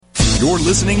You're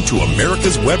listening to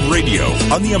America's Web Radio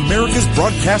on the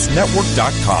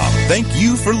AmericasBroadcastNetwork.com. Thank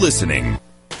you for listening.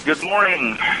 Good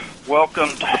morning. Welcome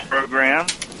to the program.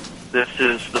 This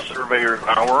is the Surveyor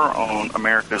Hour on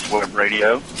America's Web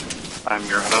Radio. I'm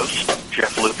your host,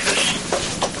 Jeff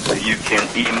Lucas. You can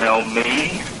email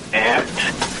me at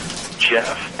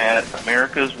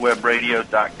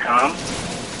jeff@americaswebradio.com.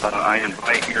 I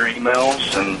invite your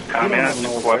emails and comments,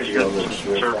 questions,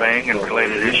 surveying and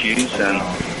related issues, and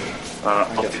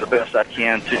I'll do the best I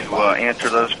can to answer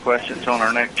those questions on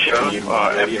our next show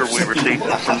after we receive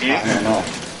them from you.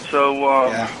 So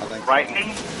write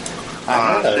me,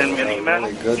 send me an email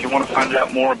if you want to find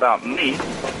out more about me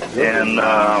and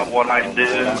what I do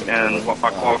and what my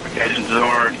qualifications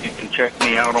are. You can check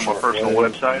me out on my personal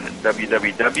website at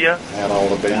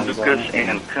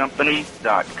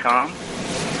www.lucasandcompany.com.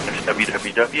 That's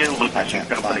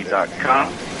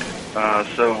www.lucasandcompany.com.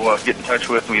 So get in touch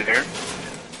with me there.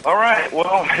 All right.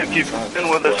 Well, if you've been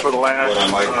with us for the last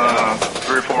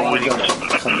 3 or 4 weeks, we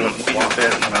have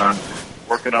been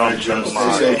working on some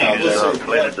issues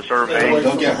related to surveying.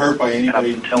 Don't get hurt by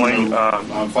anybody. I've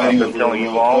been telling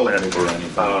you all that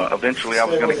eventually I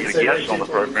was going to get a guest on the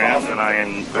program, and I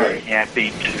am very happy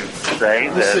to say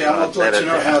that that has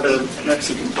happened.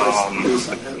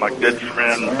 My good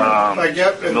friend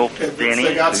Milton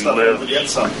Denny, who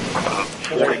lives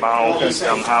 40 miles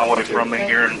down the highway from me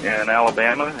here in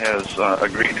Alabama, has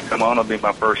agreed to come on and be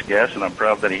my first guest, and I'm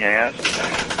proud that he has.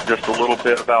 Just a little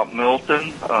bit about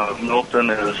Milton. Milton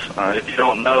is, if you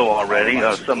don't know already,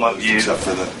 some of you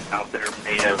out there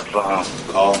may have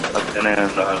been in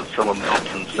some of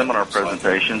Milton's seminar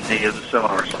presentations. He is a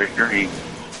seminar speaker. He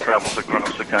travels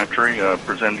across the country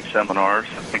presenting seminars.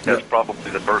 I think that's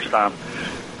probably the first time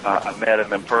I met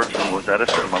him in person was at a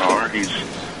seminar. He's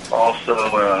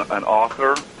also an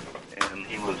author, and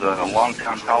he was a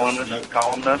longtime columnist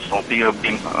on POB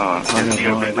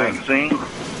magazine.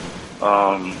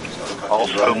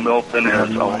 Also, Milton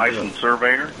is a licensed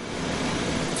surveyor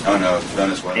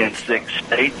in 6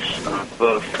 states,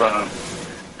 both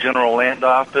general land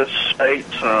office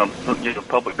states,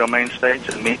 public domain states,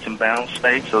 and meets and bounds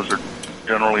states. Those are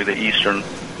generally the eastern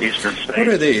states. What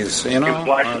are these? He was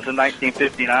licensed in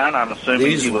 1959. I'm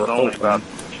assuming he was only about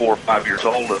 4 or 5 years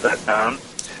old at that time.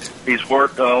 He's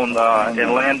worked on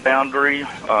in land boundary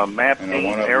mapping,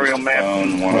 aerial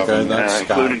mapping,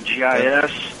 including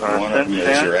GIS. Since then,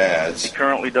 he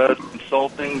currently does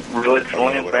consulting related to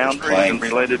land boundaries and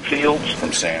related fields.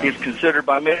 He's considered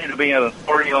by many to be an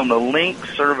authority on the link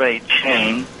survey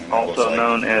chain, also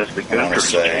known as the Gunter's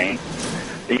chain.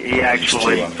 He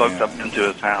actually hooked up into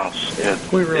his house.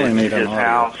 We really need an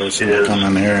audio person to come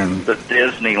in here and the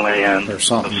Disneyland of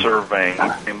surveying.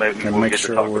 And maybe we'll get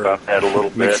to talk about that a little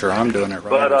bit. Make sure I'm doing it right.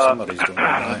 But somebody's doing it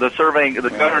right. The surveying, the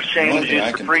Gunter's chain was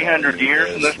used for 300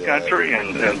 years in this country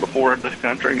and before this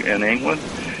country in England.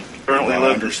 He currently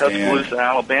lives in Tuscaloosa,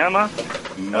 Alabama.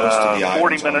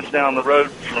 40 minutes down the road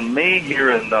from me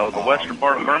here in the western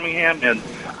part of Birmingham. And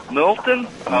Milton,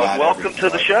 welcome to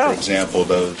the show. For example,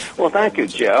 well, thank you,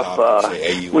 Jeff.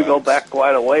 We go back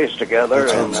quite a ways together,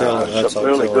 and some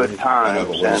really good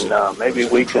times, and maybe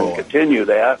we can continue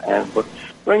that and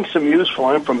bring some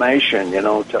useful information,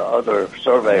 to other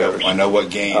surveyors. I know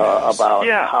what gain about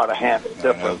how to handle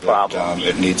different problems.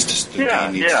 It needs to stay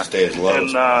as low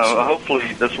as possible.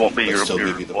 Hopefully this won't be your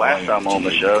last time on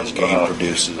the show.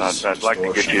 I'd like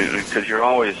to get you, because you're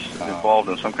always involved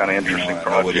in some kind of interesting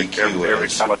project. Every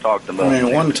time I talk to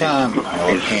Milton, one time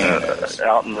he's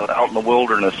out in the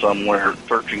wilderness somewhere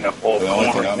searching up old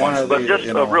corn. But just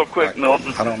real quick,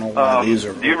 Milton, I don't know why these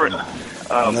are. Do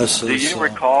you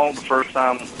recall the first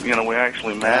time we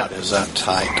actually met? God, is that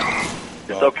tight?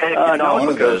 It's okay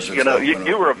because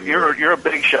you're a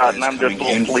big shot and I'm just a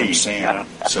little pleased.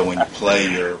 So when you play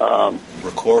your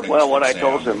recording, well, what I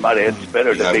told somebody, it's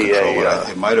better to be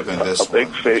it might have been a big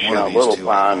fish in a little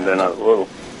pond than a little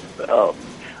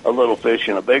fish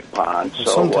in a big pond.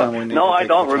 So no, I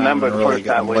don't remember the first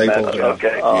time we met.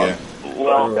 Okay.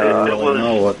 Well, it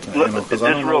was just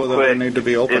real quick.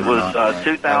 It was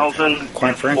 2004.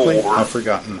 Quite frankly, I've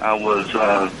forgotten. I was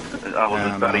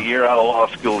about a year out of law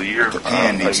school, a year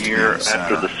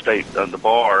after the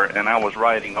bar, and I was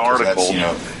writing articles.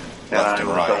 And I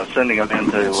was sending them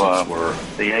into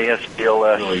the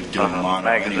ASPLS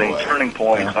magazine, Turning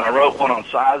Point. And I wrote one on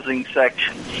sizing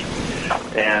sections.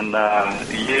 And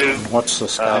you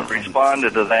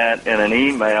responded to that in an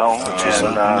email,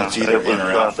 and that's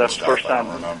the first time,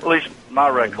 at least my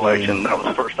recollection, that was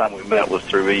the first time we met was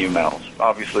through emails.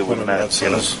 Obviously, we met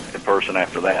in person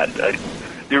after that.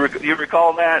 Do you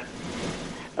recall that?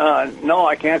 No,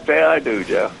 I can't say I do,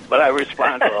 Jeff, but I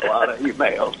respond to a lot of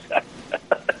emails.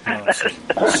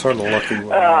 Sort of lucky.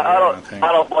 I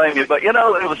don't blame you, but it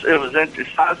was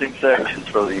emphasizing sections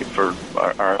for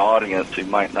our audience who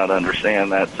might not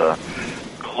understand. That's a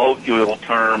colloquial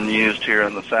term used here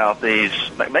in the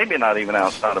Southeast, maybe not even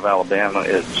outside of Alabama.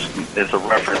 It's a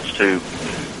reference to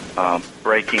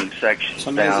breaking sections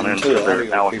down into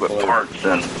their adequate parts.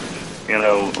 And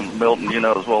Milton,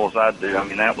 as well as I do. I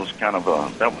mean, that was kind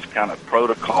of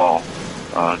protocol.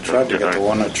 Tried to get the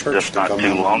one at church just not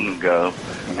too long ago,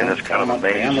 and it's kind of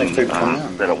amazing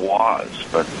that it was.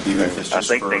 But I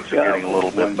think things are getting a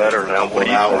little bit better now. What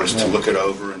hours to look it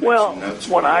over. And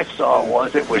what I saw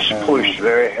was it was pushed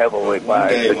very heavily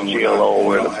by the GLO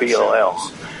or the PLL.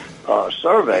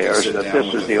 Surveyors that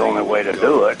this is the only way to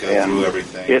do it, and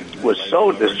it was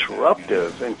so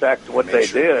disruptive. In fact, what they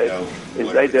did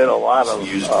is they did a lot of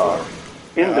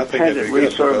independent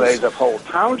resurveys of whole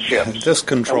townships. This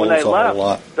controls a whole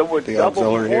lot. There were double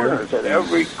corners at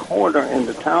every corner in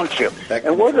the township.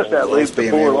 And where does that leave the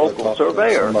poor local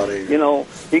surveyor?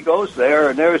 He goes there,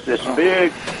 and there's this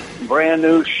big, brand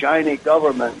new, shiny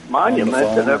government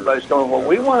monument, and everybody's going, well,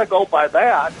 we want to go by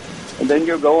that. And then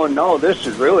you're going, no, this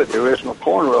is really the original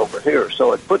corner over here.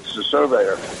 So it puts the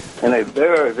surveyor in a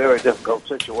very, very difficult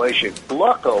situation.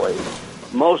 Luckily,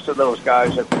 most of those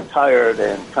guys have retired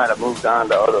and kind of moved on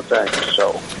to other things.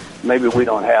 So maybe we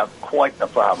don't have quite the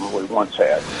problem we once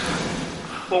had.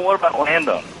 Well, what about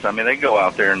landowners? I mean, they go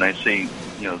out there and they see,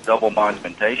 double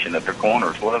monumentation at their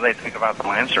corners. What do they think about the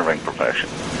land surveying profession?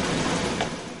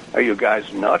 Are you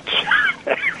guys nuts?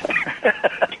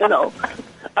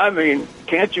 I mean,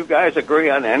 can't you guys agree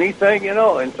on anything?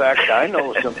 In fact, I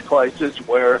know some places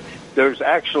where there's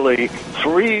actually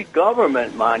 3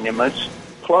 government monuments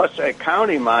plus a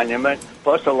county monument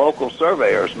plus a local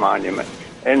surveyor's monument.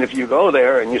 And if you go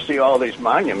there and you see all these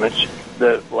monuments,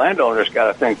 the landowners got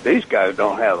to think these guys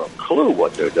don't have a clue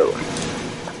what they're doing.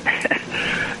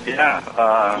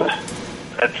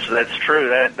 That's true.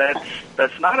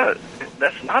 That's not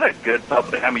a good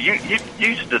public. I mean, you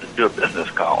used to do a business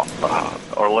column,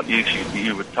 or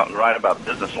you would write about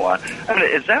business a lot. I mean,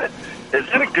 is that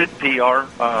a good PR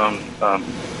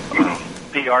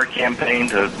PR campaign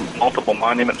to multiple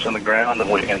monuments in the ground,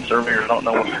 and surveyors don't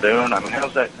know what they're doing? I mean,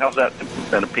 how's that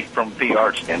been from a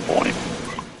PR standpoint?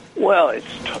 Well,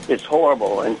 it's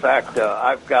horrible. In fact,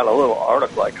 I've got a little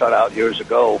article I cut out years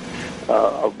ago.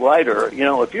 A writer,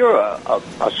 if you're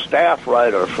a staff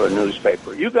writer for a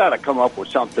newspaper, you got to come up with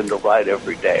something to write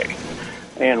every day.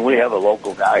 And we have a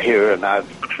local guy here, and I've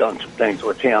done some things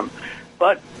with him.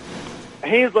 But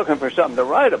he's looking for something to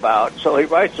write about, so he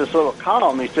writes this little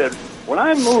column. He said, when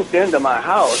I moved into my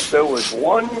house, there was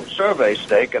one survey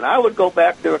stake, and I would go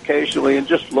back there occasionally and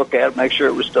just look at it, make sure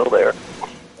it was still there.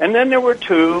 And then there were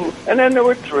 2, and then there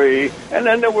were 3, and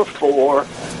then there were 4.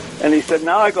 And he said,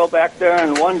 now I go back there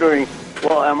and wondering,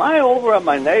 well, am I over on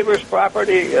my neighbor's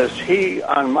property? Is he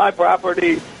on my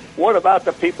property? What about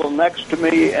the people next to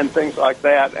me and things like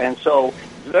that? And so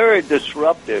very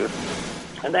disruptive.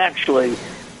 And actually,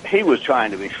 he was trying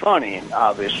to be funny,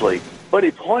 obviously. But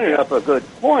he pointed up a good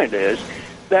point is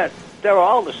that they're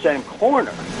all the same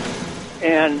corner.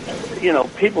 And,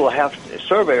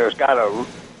 surveyors got to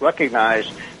recognize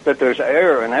that there's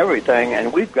error in everything,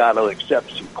 and we've got to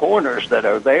accept some corners that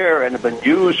are there and have been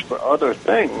used for other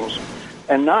things,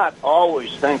 and not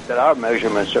always think that our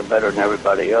measurements are better than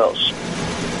everybody else.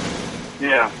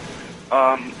 Yeah.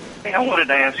 Hey, I wanted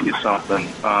to ask you something,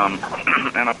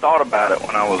 and I thought about it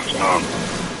when I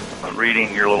was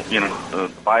reading your little, the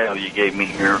bio you gave me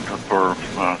here so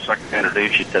I could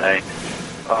introduce you today.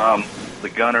 The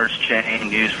gunner's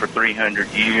chain used for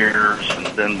 300 years, and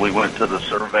then we went to the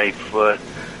survey foot.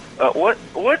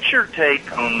 What's your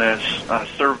take on this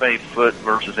survey foot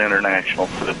versus international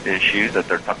foot issue that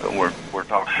we're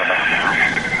talking about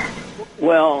now?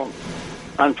 Well,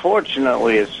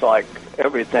 unfortunately, it's like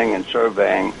everything in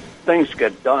surveying. Things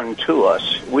get done to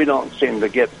us. We don't seem to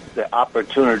get the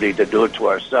opportunity to do it to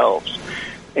ourselves.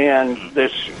 And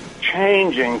this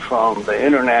changing from the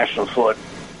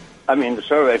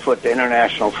survey foot to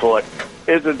international foot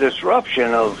is a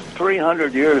disruption of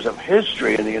 300 years of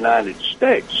history in the United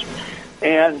States.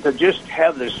 And to just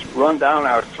have this run down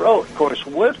our throat, of course,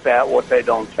 with that, what they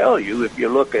don't tell you, if you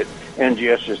look at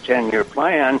NGS's 10-year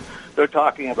plan, they're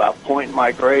talking about point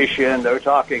migration. They're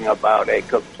talking about a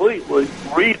complete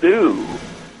redo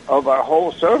of our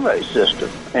whole survey system.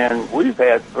 And we've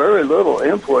had very little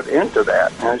input into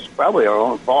that, and it's probably our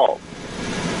own fault.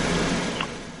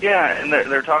 Yeah, and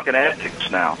they're talking ethics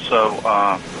now. So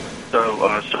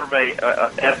survey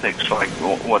ethics, like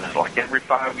every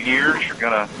 5 years, you're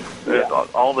gonna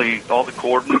all the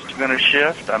coordinates are gonna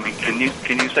shift. I mean, can you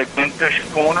say pincushion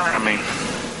corner? I mean,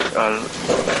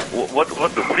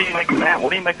 what do you make of that? What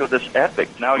do you make of this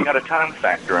epic? Now you got a time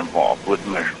factor involved with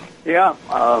measurement. Yeah,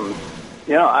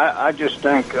 I just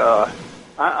think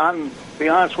I'm be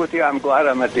honest with you. I'm glad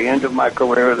I'm at the end of my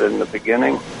career than the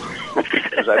beginning,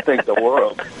 because I think the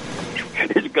world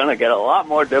is going to get a lot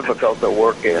more difficult to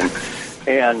work in.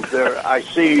 And I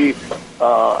see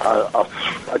a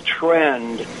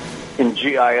trend in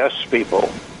GIS people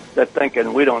that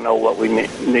thinking we don't know what we need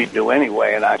to do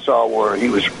anyway. And I saw where he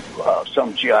was,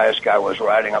 some GIS guy was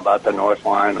writing about the north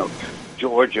line of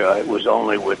Georgia. It was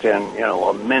only within,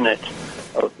 a minute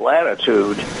of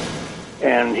latitude.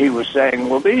 And he was saying,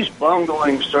 well, these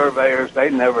bungling surveyors,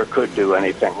 they never could do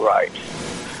anything right.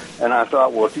 And I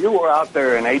thought, well, if you were out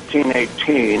there in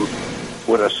 1818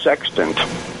 with a sextant,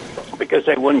 because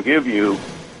they wouldn't give you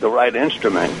the right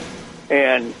instrument,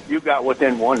 and you got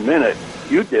within 1 minute,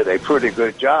 you did a pretty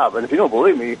good job. And if you don't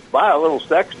believe me, buy a little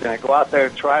sextant and go out there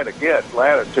and try to get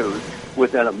latitude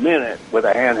within a minute with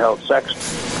a handheld sextant.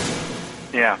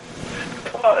 Yeah.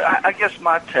 Well, I guess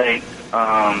my take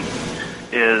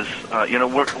is,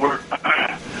 we're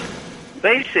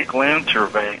basic land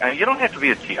surveying. You don't have to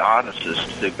be a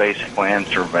geodesist to do basic land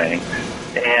surveying.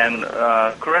 And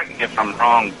correct me if I'm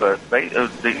wrong, but these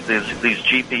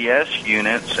GPS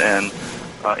units and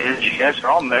NGS are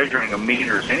all measuring in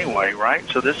meters anyway, right?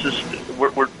 So this is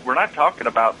we're not talking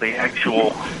about the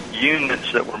actual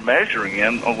units that we're measuring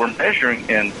in. We're measuring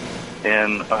in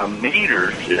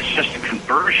meters. It's just a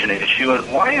conversion issue.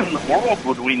 And why in the world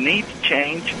would we need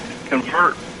to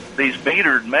convert these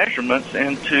metered measurements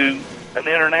into an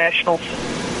international?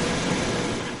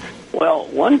 Well,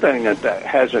 one thing that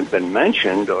hasn't been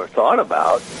mentioned or thought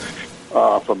about,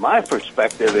 from my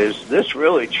perspective, is this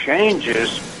really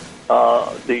changes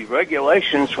the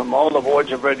regulations from all the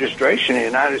boards of registration in the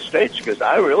United States, because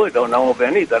I really don't know of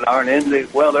any that aren't in the,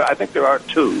 I think there are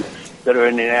 2 that are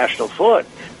in the national foot,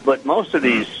 but most of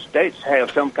these states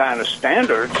have some kind of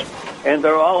standards, and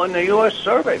they're all in the U.S.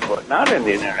 survey foot, not in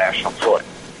the international foot.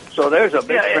 So there's a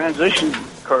big transition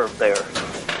curve there.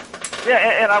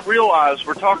 Yeah, and I realize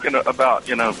we're talking about,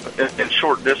 in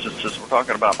short distances, we're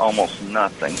talking about almost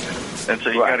nothing. And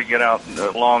so you got to get out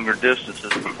longer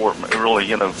distances before it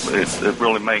really, it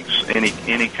really makes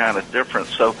any kind of difference.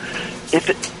 So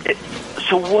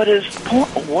so what is the point?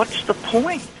 What's the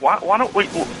point? Why don't we,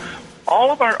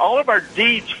 all of our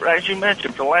deeds, as you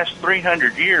mentioned, for the last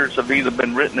 300 years have either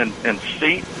been written in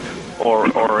feet or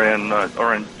in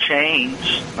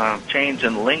chains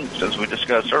and links, as we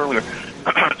discussed earlier.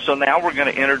 So now we're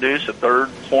going to introduce a third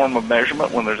form of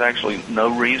measurement when there's actually no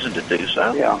reason to do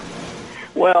so? Yeah.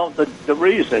 Well, the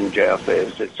reason, Jeff,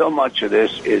 is that so much of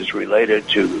this is related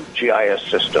to GIS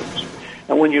systems.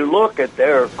 And when you look at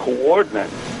their coordinate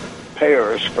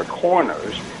pairs for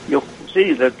corners, you'll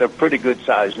see that they're pretty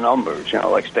good-sized numbers,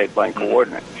 like state-line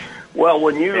coordinate. Well,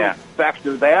 when you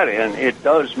factor that in, it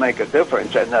does make a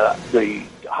difference. And the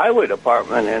Highway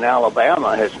Department in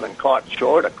Alabama has been caught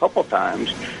short a couple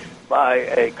times by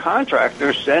a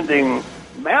contractor sending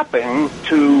mapping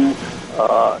to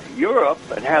Europe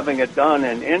and having it done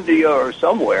in India or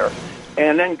somewhere,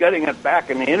 and then getting it back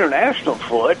in the international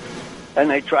foot, and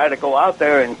they try to go out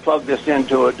there and plug this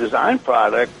into a design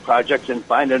project and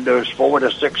find that there's 4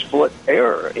 to 6 foot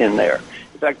error in there.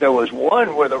 In fact, there was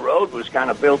one where the road was kind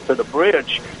of built to the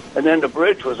bridge, and then the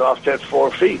bridge was offset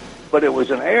 4 feet, but it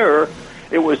was an error.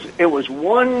 It was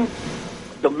one.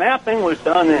 The mapping was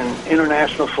done in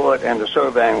international foot, and the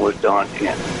surveying was done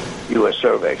in U.S.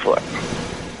 survey foot.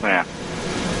 Yeah.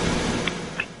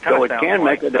 So it can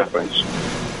make a difference.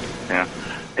 Yeah.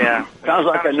 Sounds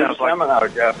like a new seminar,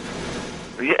 Jeff.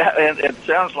 Yeah, and it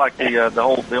sounds like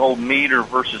the old meter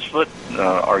versus foot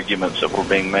arguments that were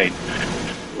being made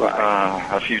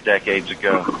a few decades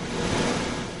ago.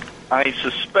 I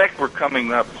suspect we're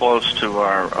coming up close to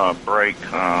our break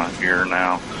here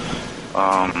now.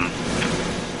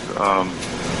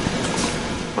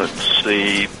 Let's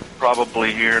see,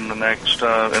 probably here in the next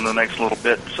little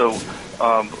bit. So,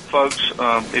 folks,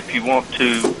 if you want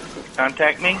to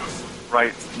contact me,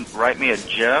 write me at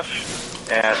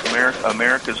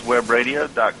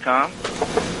jeff@americaswebradio.com,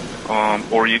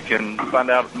 or you can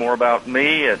find out more about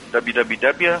me at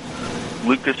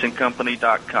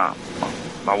www.lucasandcompany.com,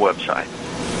 my website.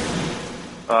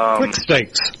 Quick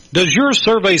stakes. Does your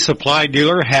survey supply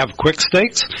dealer have quick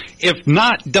stakes? If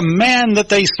not, demand that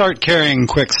they start carrying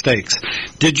quick stakes.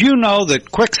 Did you know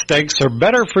that quick stakes are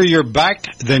better for your back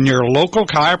than your local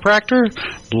chiropractor?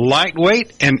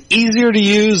 Lightweight and easier to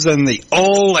use than the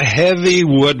old heavy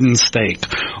wooden stake.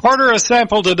 Order a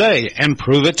sample today and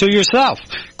prove it to yourself.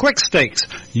 Quick stakes,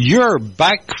 your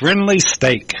back-friendly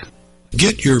stake.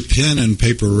 Get your pen and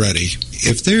paper ready.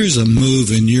 If there's a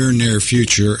move in your near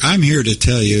future, I'm here to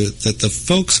tell you that the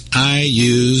folks I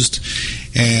used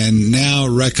and now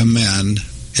recommend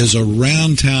is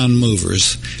Around Town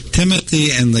Movers.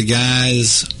 Timothy and the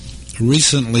guys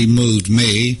recently moved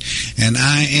me, and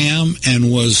I am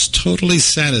and was totally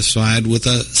satisfied with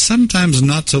a sometimes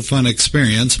not so fun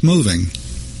experience moving.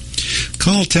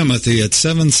 Call Timothy at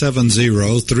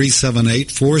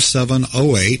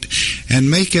 770-378-4708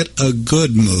 and make it a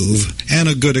good move and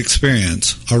a good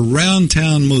experience. Around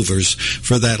Town Movers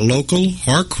for that local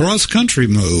or cross-country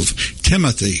move.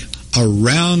 Timothy,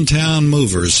 Around Town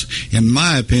Movers, in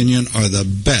my opinion, are the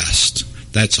best.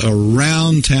 That's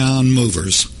Around Town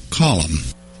Movers. Call them.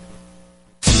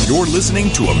 You're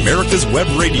listening to America's Web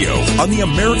Radio on the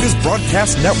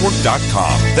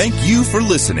AmericasBroadcastNetwork.com. Thank you for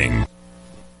listening.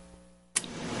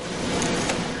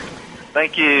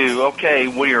 Thank you. Okay,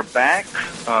 we are back.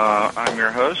 I'm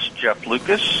your host, Jeff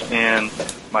Lucas, and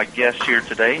my guest here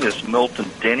today is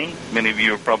Milton Denny. Many of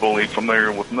you are probably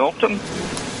familiar with Milton,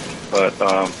 but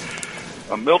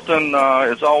Milton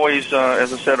is always,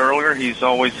 as I said earlier, he's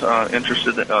always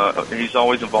interested. He's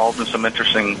always involved in some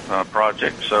interesting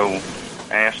projects. So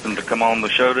I asked him to come on the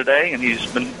show today, and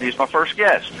he's my first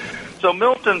guest. So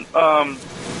Milton,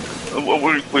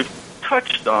 we've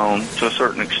touched on, to a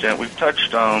certain extent,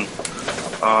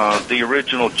 the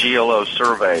original GLO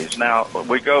surveys. Now,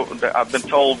 I've been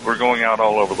told we're going out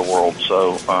all over the world,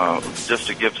 so just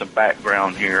to give some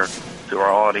background here to our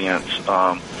audience,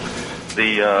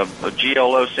 the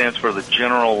GLO stands for the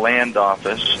General Land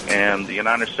Office, and the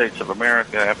United States of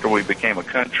America, after we became a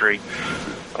country,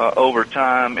 over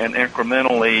time and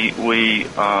incrementally, we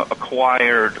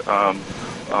acquired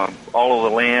all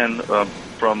of the land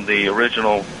from the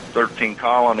original 13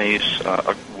 colonies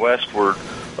westward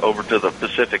over to the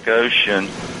Pacific Ocean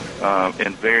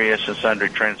in various and sundry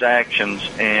transactions,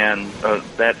 and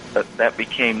that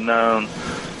became known,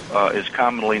 is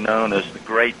commonly known as the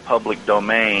Great Public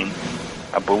Domain.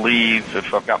 I believe,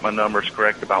 if I've got my numbers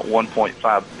correct, about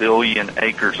 1.5 billion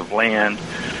acres of land,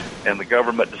 and the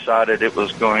government decided it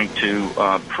was going to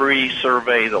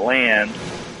pre-survey the land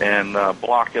and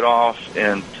block it off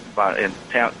in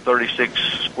 36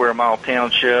 square mile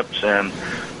townships and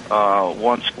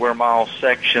 1 square mile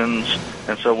sections.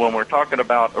 And so when we're talking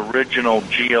about original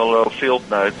GLO field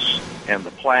notes and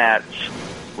the plats,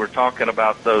 we're talking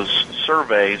about those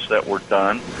surveys that were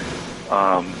done.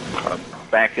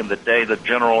 Back in the day, the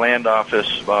General Land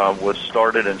Office was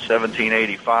started in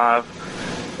 1785,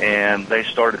 and they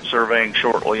started surveying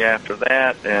shortly after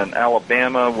that, and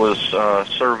Alabama was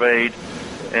surveyed,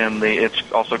 and it's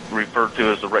also referred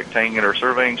to as the rectangular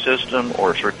surveying system,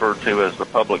 or it's referred to as the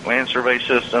public land survey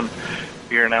system.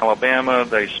 Here in Alabama,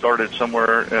 they started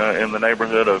somewhere in the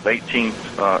neighborhood of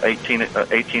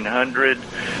 1800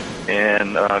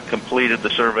 and completed the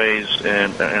surveys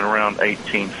in around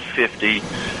 1850,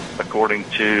 according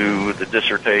to the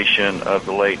dissertation of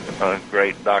the late,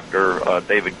 great Dr.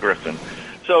 David Griffin.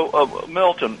 So,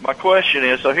 Milton, my question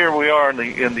is, so here we are in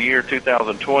the year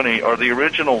 2020, are the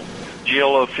original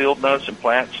GLO field notes and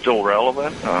plats still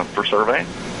relevant for surveying?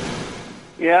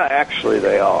 Yeah, actually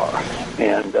they are,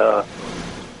 and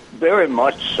very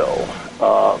much so.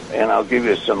 And I'll give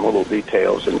you some little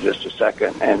details in just a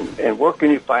second. And where can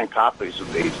you find copies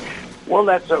of these? Well,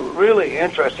 that's a really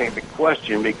interesting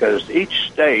question, because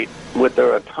each state, with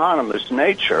their autonomous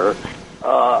nature,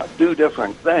 do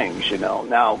different things, you know.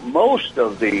 Now, most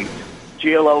of the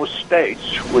GLO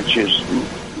states, which is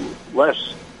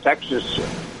less Texas,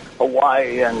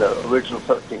 Hawaii, and the original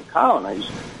 13 colonies,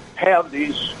 have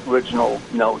these original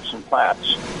notes and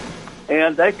plats.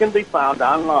 And they can be found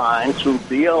online through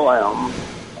BLM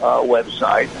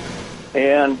website.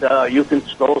 And you can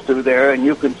scroll through there, and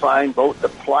you can find both the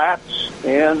plats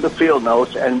and the field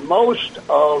notes, and most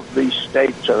of the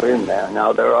states are in there.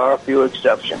 Now, there are a few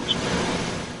exceptions.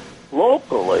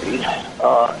 Locally,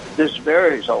 this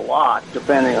varies a lot,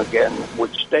 depending, again,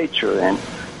 which state you're in.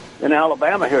 In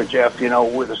Alabama here, Jeff, you know,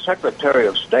 where the Secretary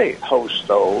of State hosts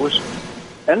those,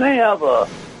 and they have a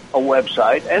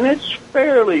website, and it's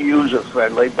fairly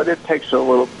user-friendly, but it's a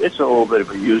little bit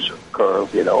of a user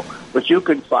curve, you know, but you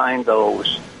can find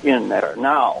those in there.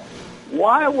 Now,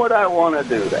 why would I want to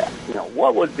do that? You know,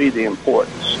 what would be the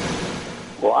importance?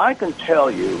 Well, I can tell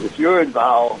you, if you're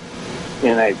involved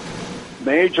in a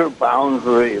major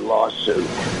boundary lawsuit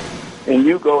and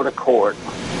you go to court,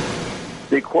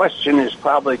 the question is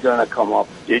probably going to come up,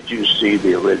 did you see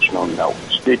the original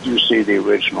notes? Did you see the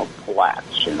original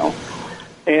plats, you know?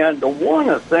 And one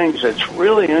of the things that's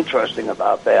really interesting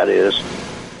about that is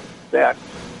that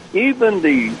even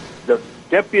the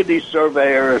deputy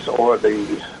surveyors or the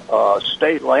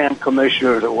state land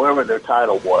commissioners or whoever their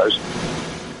title was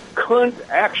couldn't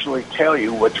actually tell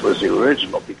you which was the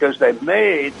original, because they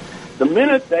made, the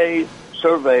minute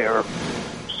Surveyor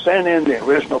sent in the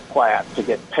original plat to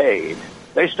get paid,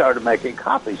 they started making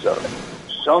copies of it.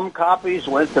 Some copies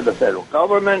went to the federal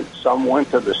government, some went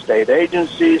to the state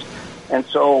agencies, and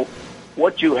so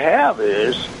what you have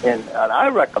is, and I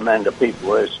recommend to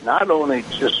people, is not only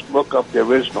just look up the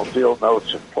original field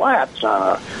notes and plats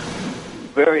on a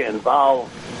very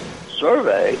involved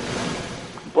survey,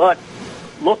 but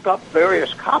look up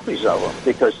various copies of them,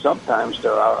 because sometimes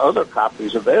there are other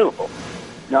copies available.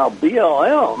 Now,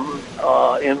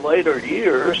 BLM, in later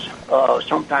years,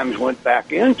 sometimes went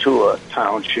back into a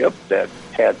township that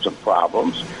had some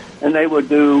problems, and they would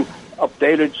do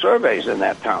updated surveys in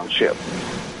that township.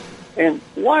 And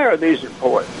why are these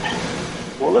important?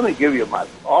 Well, let me give you my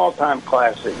all-time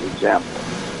classic example.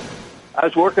 I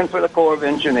was working for the Corps of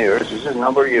Engineers. This is a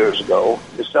number of years ago.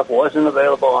 This stuff wasn't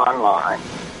available online.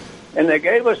 And they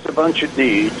gave us a bunch of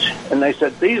deeds, and they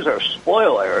said, these are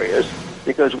spoil areas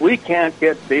because we can't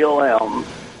get BLM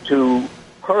to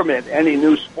permit any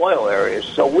new spoil areas.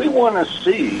 So we want to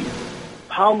see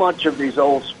how much of these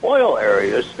old spoil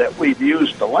areas that we've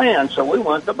used to land, so we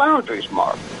want the boundaries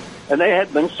marked. And they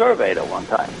had been surveyed at one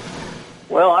time.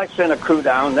 Well, I sent a crew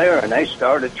down there, and they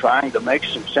started trying to make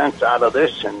some sense out of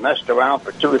this and messed around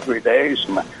for 2 or 3 days.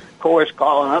 My Corps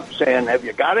calling up saying, have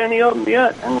you got any of them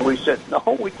yet? And we said,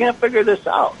 no, we can't figure this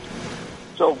out.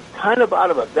 So kind of out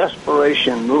of a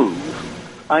desperation move,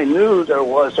 I knew there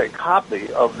was a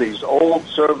copy of these old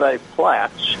survey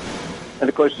plats. And,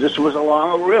 of course, this was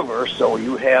along a river, so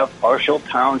you have partial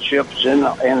townships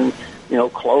and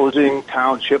closing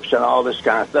townships and all this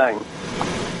kind of thing.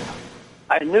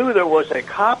 I knew there was a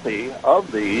copy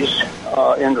of these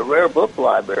in the rare book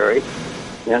library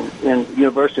in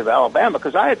University of Alabama,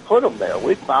 because I had put them there.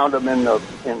 We found them in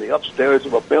the upstairs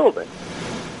of a building.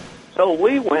 So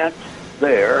we went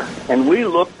there and we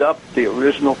looked up the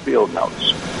original field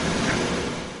notes.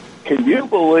 Can you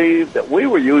believe that we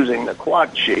were using the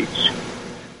quad sheets?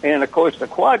 And of course, the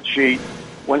quad sheet,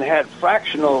 when it had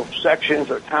fractional sections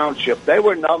or township, they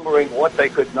were numbering what they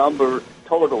could number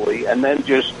totally and then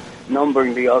just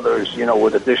numbering the others,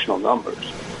 with additional numbers.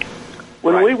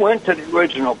 When we went to the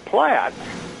original plat,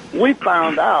 we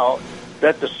found out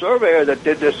that the surveyor that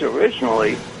did this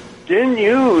originally didn't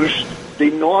use the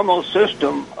normal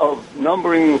system of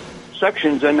numbering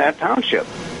sections in that township.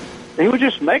 He was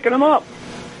just making them up.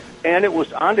 And it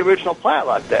was on the original plat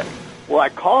like that. Well, I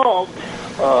called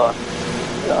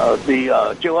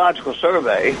the Geological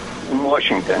Survey in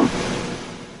Washington.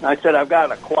 I said, I've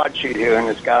got a quad sheet here, and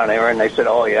it's got an error. And they said,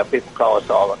 oh, yeah, people call us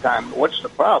all the time. What's the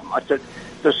problem? I said,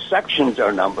 the sections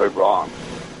are numbered wrong.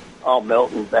 Oh,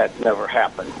 Milton, that never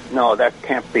happened. No, that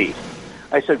can't be.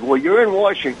 I said, well, you're in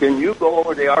Washington. You go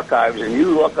over the archives, and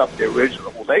you look up the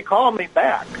original. Well, they called me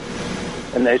back,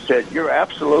 and they said, you're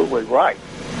absolutely right.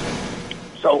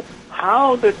 So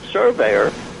how the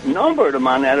surveyor numbered them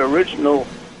on that original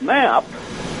map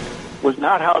was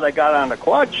not how they got on the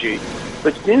quad sheet.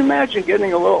 But can you imagine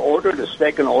getting a little order to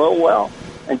stake an oil well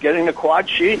and getting the quad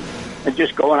sheet and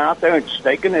just going out there and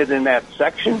staking it in that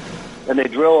section, and they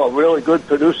drill a really good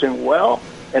producing well,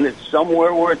 and it's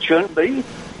somewhere where it shouldn't be?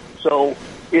 So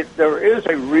there is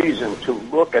a reason to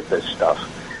look at this stuff,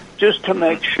 just to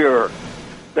make sure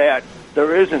that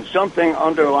there isn't something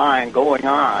underlying going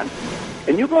on.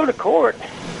 And you go to court,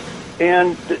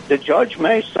 and the judge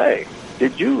may say,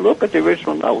 did you look at the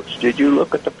original notes? Did you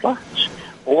look at the plots?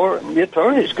 Or the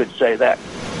attorneys could say that.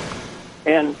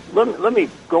 And let me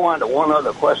go on to one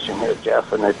other question here,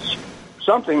 Jeff, and it's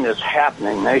something that's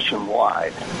happening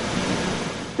nationwide.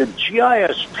 The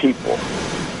GIS people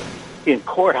in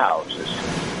courthouses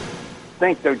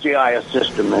think their GIS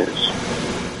system is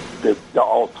the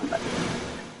ultimate.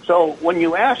 So when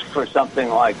you ask for something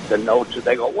like the notes,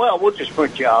 they go, well, we'll just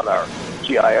print you out our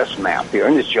GIS map here,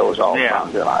 and it shows all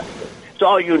around it. It's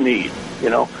all you need,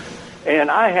 And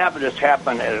I have this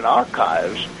happen at an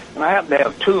archives, and I happen to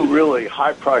have 2 really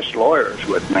high-priced lawyers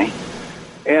with me.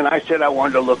 And I said I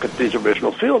wanted to look at these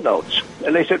original field notes.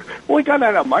 And they said, well, we got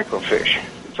that on microfiche.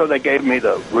 So they gave me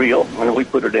the reel, and we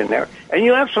put it in there. And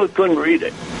you absolutely couldn't read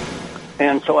it.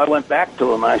 And so I went back to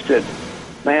them, and I said,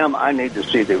 ma'am, I need to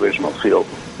see the original field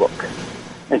book.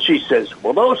 And she says,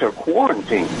 well, those are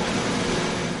quarantined.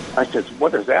 I said,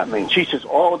 what does that mean? She says,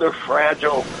 oh, they're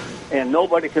fragile, and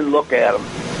nobody can look at them.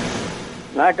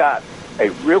 And I got a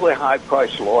really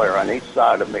high-priced lawyer on each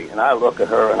side of me, and I look at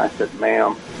her, and I said,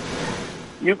 ma'am,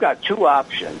 you've got 2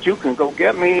 options. You can go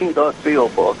get me the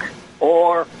field book,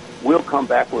 or we'll come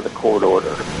back with a court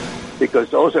order. because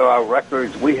those are our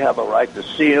records. We have a right to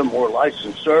see them. We're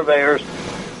licensed surveyors.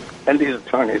 And these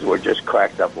attorneys were just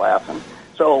cracked up laughing.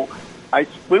 So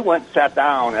we went and sat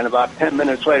down, and about 10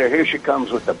 minutes later, here she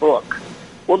comes with the book.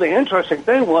 Well, the interesting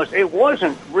thing was it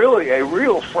wasn't really a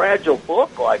real fragile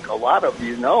book like a lot of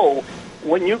you know.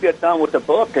 When you get done with the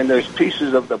book and there's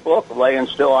pieces of the book laying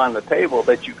still on the table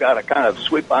that you got to kind of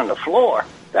sweep on the floor,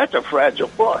 that's a fragile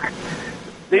book.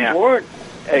 These weren't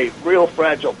a real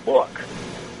fragile book.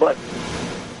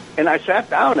 And I sat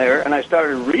down there and I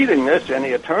started reading this, and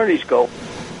the attorneys go,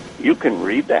 "You can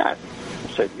read that?"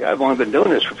 I said, "Yeah, I've only been doing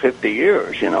this for 50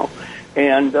 years, you know."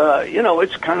 And,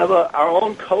 it's kind of our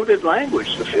own coded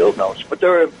language, the field notes, but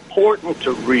they're important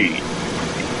to read.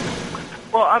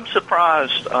 Well, I'm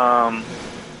surprised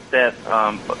that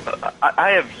I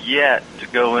have yet to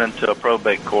go into a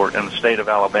probate court in the state of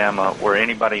Alabama where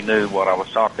anybody knew what I was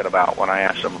talking about when I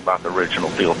asked them about the original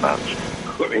field notes.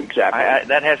 Exactly.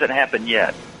 That hasn't happened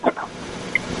yet.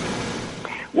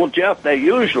 Well, Jeff,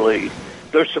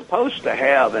 they're supposed to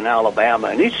have in Alabama,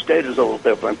 and each state is a little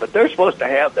different, but they're supposed to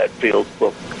have that field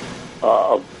book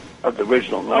of the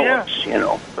original notes, you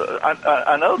know.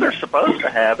 I know they're supposed to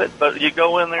have it, but you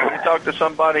go in there and you talk to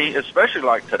somebody, especially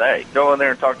like today, go in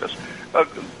there and talk to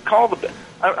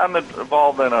I'm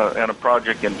involved in a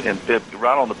project in Bibb,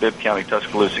 right on the Bibb County,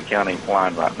 Tuscaloosa County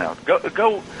line right now.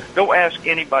 Go ask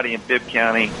anybody in Bibb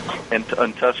County and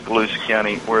Tuscaloosa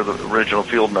County where the original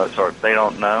field notes are. They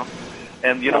don't know.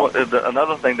 And you know what?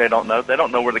 Another thing they don't know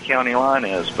where the county line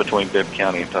is between Bibb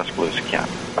County and Tuscaloosa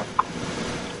County.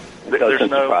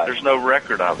 There's no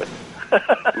record of it.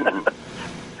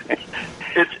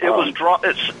 It was drawn.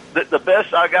 The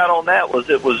best I got on that was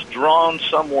it was drawn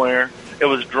somewhere. It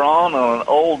was drawn on an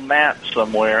old map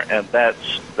somewhere, and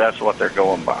that's what they're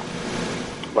going by.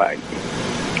 Right.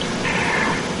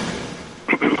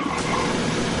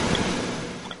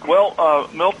 Well,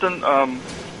 Milton,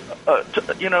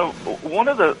 one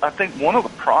of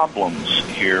the problems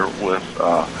here with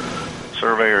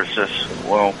surveyors just,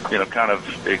 kind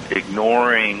of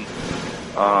ignoring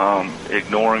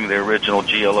the original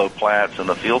GLO plats and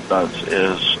the field notes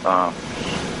is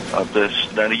this.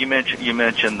 Now you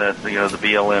mentioned that the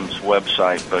BLM's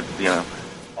website, but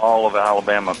all of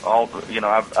Alabama,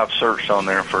 I've searched on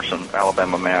there for some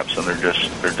Alabama maps, and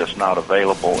they're just not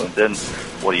available. And then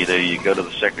what do? You go to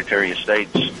the Secretary of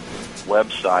State's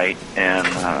website, and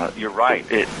you're right.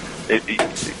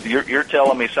 You're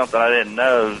telling me something I didn't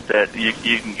know, that you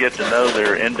can get to know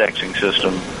their indexing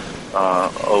system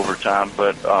over time,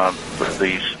 but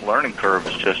these learning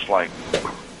curves just like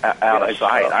out of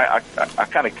sight. I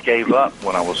kind of gave up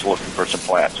when I was looking for some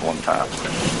plats one time.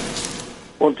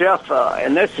 Well, Jeff,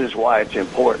 and this is why it's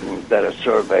important that a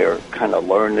surveyor kind of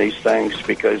learn these things,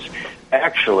 because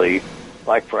actually,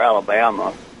 like for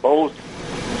Alabama, both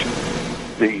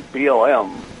the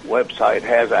BLM website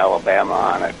has Alabama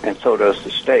on it, and so does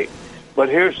the state. But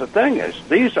here's the thing is,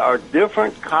 these are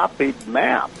different copied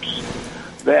maps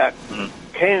that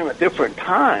came at different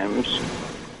times,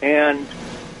 and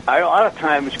I a lot of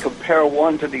times compare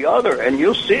one to the other, and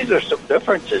you'll see there's some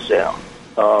differences in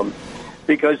them.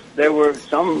 Because there were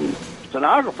some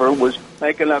stenographer was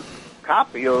making a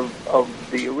copy of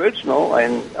the original,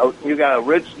 and you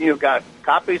got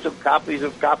copies of copies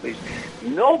of copies.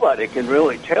 Nobody can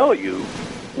really tell you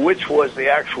which was the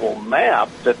actual map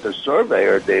that the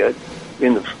surveyor did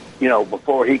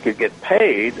before he could get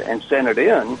paid and send it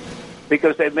in,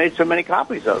 because they've made so many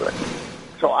copies of it.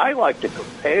 So I like to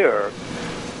compare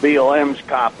BLM's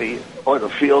copy or the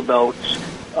field notes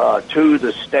to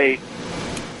the state.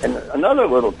 And another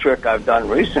little trick I've done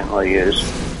recently is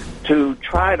to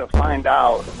try to find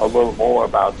out a little more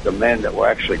about the men that were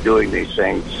actually doing these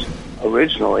things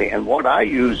originally. And what I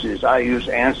use is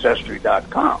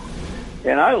Ancestry.com.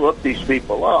 And I look these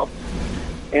people up,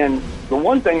 and the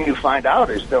one thing you find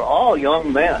out is they're all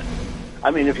young men.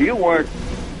 I mean, if you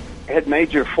had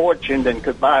made your fortune and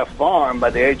could buy a farm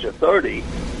by the age of 30,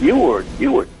 you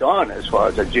were done as far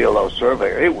as a GLO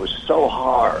surveyor. It was so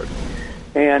hard.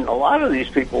 And a lot of these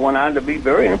people went on to be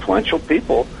very influential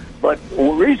people. But the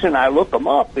reason I look them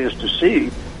up is to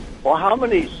see, well, how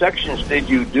many sections did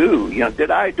you do? Did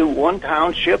I do one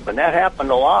township? And that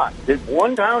happened a lot. Did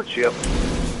one township,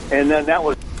 and then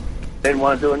didn't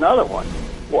want to do another one.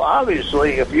 Well,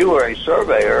 obviously, if you were a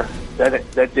surveyor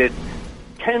that did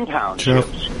 10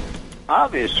 townships,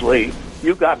 obviously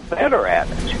you got better at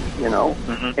it,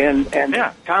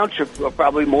 and townships were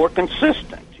probably more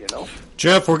consistent,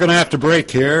 Jeff, we're going to have to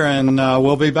break here, and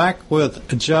we'll be back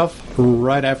with Jeff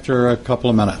right after a couple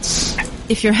of minutes.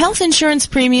 If your health insurance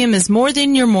premium is more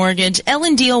than your mortgage,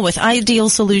 Ellen Deal with Ideal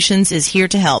Solutions is here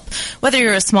to help. Whether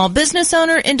you're a small business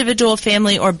owner, individual,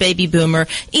 family, or baby boomer,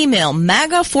 email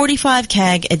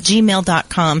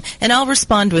MAGA45CAG@gmail.com and I'll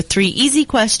respond with 3 easy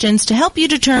questions to help you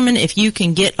determine if you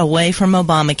can get away from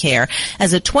Obamacare.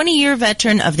 As a 20-year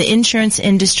veteran of the insurance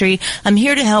industry, I'm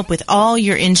here to help with all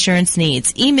your insurance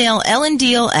needs. Email Ellen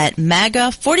Deal at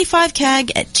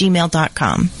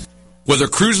MAGA45CAG@gmail.com. Whether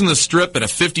cruising the Strip in a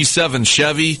 57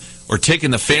 Chevy or taking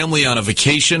the family on a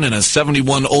vacation in a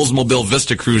 71 Oldsmobile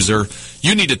Vista Cruiser,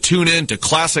 you need to tune in to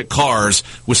Classic Cars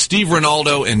with Steve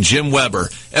Ronaldo and Jim Weber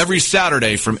every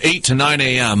Saturday from 8 to 9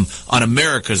 a.m. on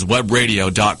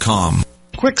americaswebradio.com.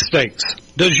 Quick Stakes.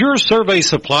 Does your Survey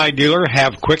supply dealer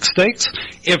have Quick Stakes?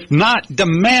 If not,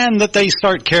 demand that they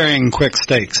start carrying Quick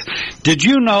Stakes. Did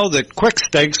you know that Quick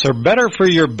Stakes are better for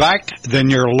your back than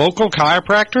your local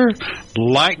chiropractor?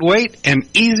 Lightweight and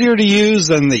easier to use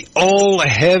than the old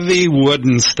heavy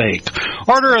wooden stake.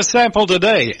 Order a sample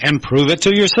today and prove it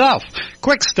to yourself.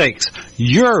 Quick Stakes,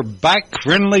 your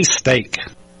back-friendly stake.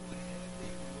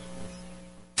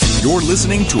 You're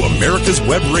listening to America's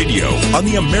Web Radio on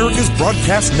the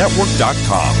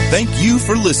AmericasBroadcastNetwork.com. Thank you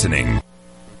for listening.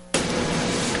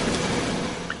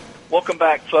 Welcome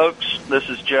back, folks. This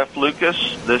is Jeff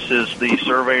Lucas. This is the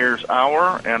Surveyor's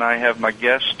Hour, and I have my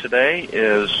guest today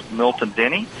is Milton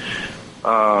Denny,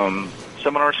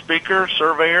 seminar speaker,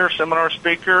 surveyor, seminar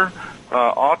speaker,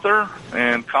 author,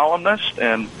 and columnist.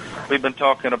 And we've been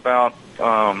talking about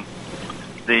the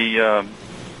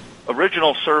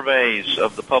original surveys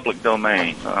of the public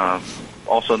domain,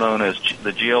 also known as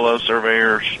the GLO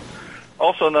surveyors,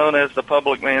 also known as the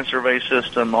public land survey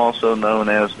system, also known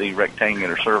as the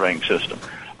rectangular surveying system.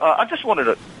 I just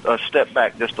wanted to step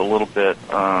back just a little bit,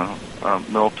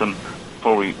 Milton,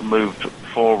 before we move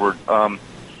forward.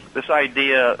 This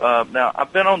idea, now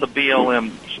I've been on the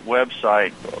BLM's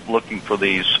website looking for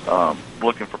these,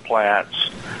 looking for plats,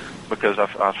 because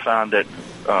I found it,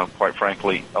 quite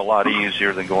frankly, a lot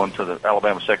easier than going to the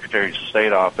Alabama Secretary of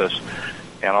State office.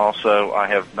 And also, I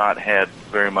have not had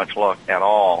very much luck at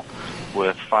all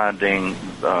with finding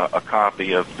a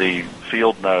copy of the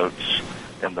field notes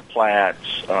and the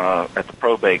plats at the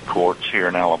probate courts here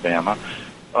in Alabama.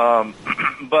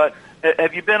 But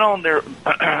have you been on their?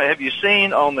 Have you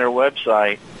seen on their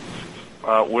website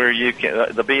where you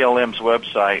can, the BLM's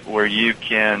website, where you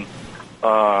can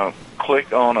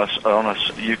click on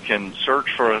you can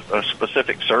search for a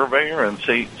specific surveyor and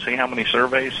see how many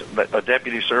surveys, a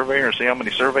deputy surveyor, and see how many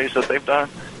surveys that they've done?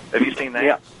 Have you seen that?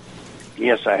 Yeah.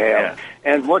 Yes, I have. Yeah.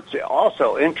 And what's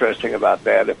also interesting about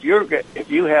that, if you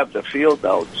have the field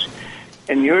notes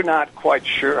and you're not quite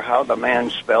sure how the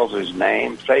man spells his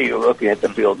name, say you're looking at the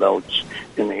field notes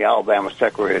in the Alabama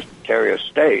Secretary of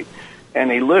State,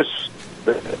 and he lists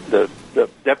the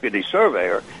deputy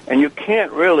surveyor, and you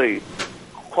can't really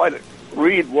quite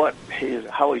read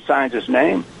how he signs his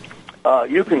name,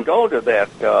 you can go to that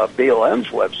BLM's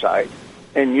website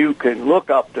and you can look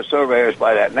up the surveyors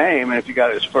by that name, and if you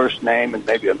got his first name and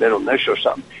maybe a middle initial or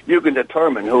something, you can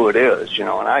determine who it is, and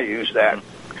I use that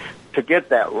to get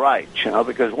that right,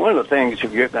 because one of the things,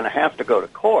 if you're going to have to go to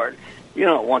court, you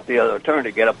don't want the other attorney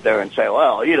to get up there and say,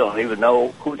 well, you don't even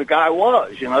know who the guy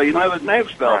was, you don't have his name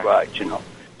spelled right.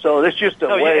 So it's just a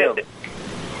way of...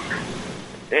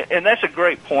 And that's a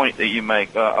great point that you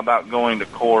make about going to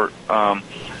court.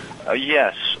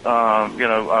 Yes,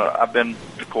 I've been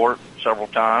to court several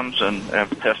times and have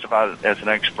testified as an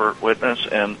expert witness.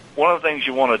 And one of the things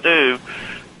you want to do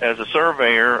as a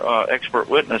surveyor, expert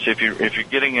witness, if you're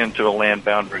getting into a land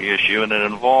boundary issue, and it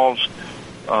involves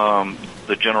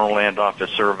the general land office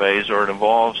surveys, or it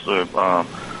involves the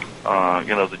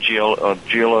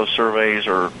GLO surveys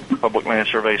or public land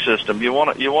survey system, you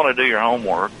want to do your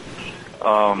homework.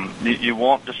 You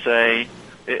want to say,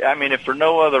 if for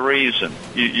no other reason,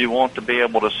 you want to be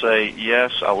able to say,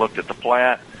 yes, I looked at the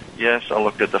plat, yes, I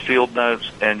looked at the field notes,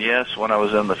 and yes, when I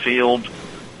was in the field,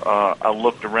 I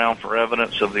looked around for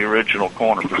evidence of the original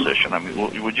corner position.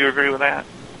 Would you agree with that?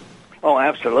 Oh,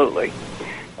 absolutely.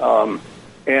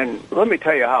 And let me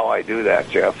tell you how I do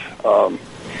that, Jeff.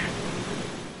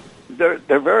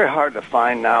 They're very hard to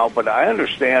find now, but I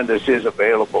understand this is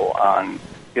available on,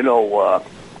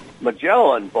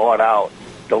 Magellan bought out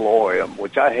DeLorean,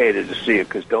 which I hated to see it,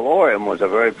 because DeLorean was a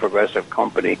very progressive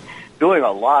company doing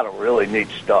a lot of really neat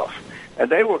stuff. And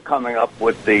they were coming up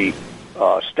with the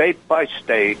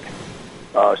state-by-state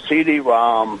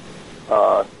CD-ROM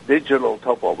digital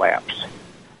topo maps.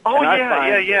 Oh,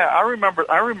 yeah. I remember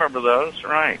those,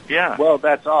 right, yeah. Well,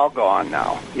 that's all gone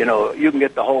now. You can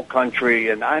get the whole country,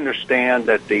 and I understand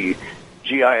that the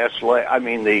GIS layer. I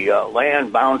mean, the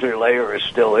land boundary layer is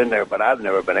still in there, but I've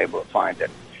never been able to find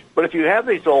it. But if you have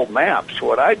these old maps,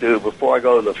 what I do before I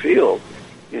go to the field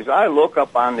is I look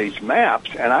up on these maps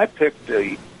and I pick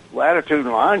the latitude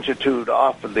and longitude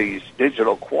off of these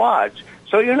digital quads.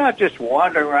 So you're not just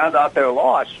wandering around out there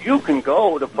lost. You can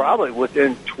go to probably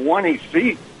within 20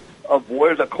 feet of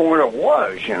where the corner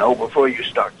was, before you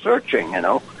start searching,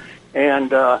 And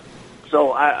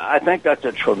so I think that's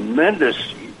a tremendous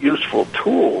useful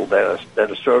tool that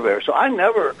a surveyor. So I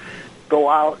never go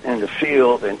out in the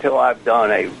field until I've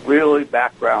done a really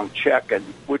background check, and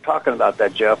we're talking about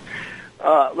that, Jeff.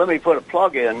 Let me put a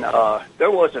plug in. There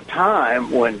was a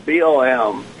time when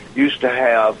BLM used to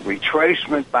have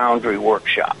retracement boundary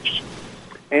workshops,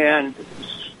 and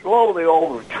slowly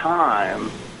over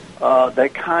time, they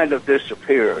kind of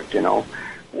disappeared,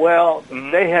 Well,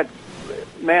 they had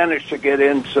managed to get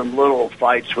in some little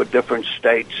fights with different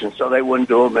states, and so they wouldn't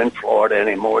do them in Florida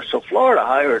anymore. So Florida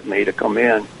hired me to come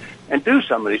in and do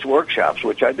some of these workshops,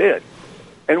 which I did.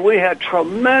 And we had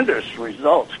tremendous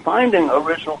results finding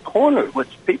original corners, which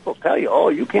people tell you, oh,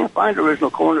 you can't find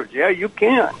original corners. Yeah, you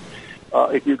can.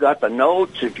 If you got the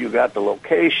notes, if you got the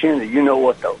location, you know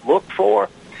what to look for.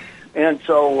 And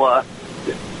so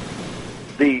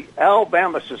the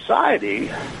Alabama Society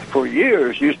for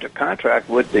years used to contract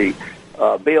with the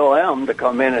BLM to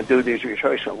come in and do these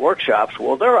retracement workshops.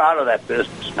 Well, they're out of that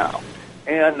business now.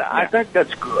 And I think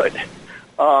that's good.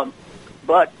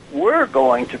 But we're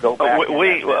going to go back.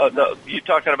 You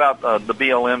talking about the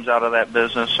BLM's out of that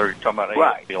business, or you're talking about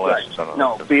ASPLS? Right.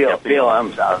 No,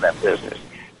 BLM's out of that business.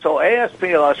 So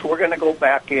ASPLS, we're going to go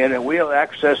back in, and we have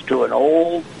access to an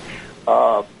old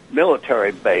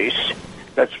military base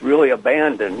that's really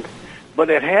abandoned, but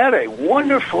it had a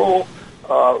wonderful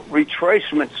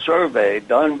retracement survey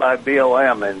done by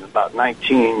BLM in about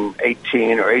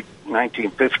 1918 or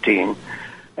 1915.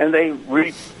 And they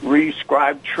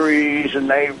re-scribed trees, and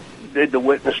they did the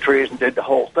witness trees and did the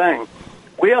whole thing.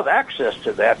 We have access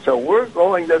to that, so we're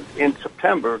going to, in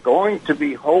September, going to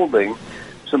be holding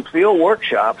some field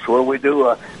workshops where we do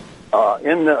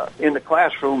in the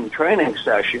classroom training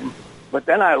session. But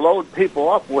then I load people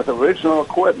up with original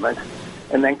equipment,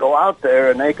 and then go out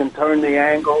there and they can turn the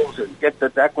angles and get the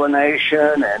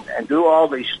declination and do all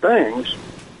these things,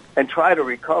 and try to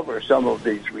recover some of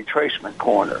these retracement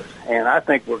corners. And I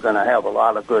think we're going to have a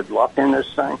lot of good luck in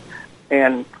this thing.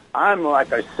 And I'm,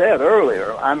 like I said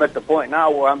earlier, I'm at the point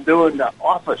now where I'm doing the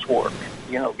office work,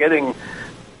 getting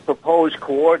proposed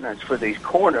coordinates for these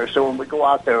corners, so when we go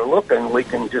out there looking, we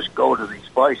can just go to these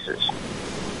places.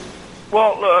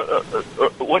 Well,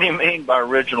 what do you mean by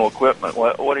original equipment?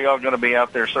 What are y'all going to be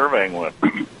out there surveying with?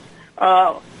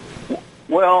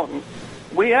 Well,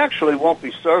 we actually won't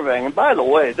be surveying. And by the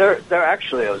way, there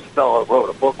actually was a fellow who wrote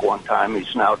a book one time.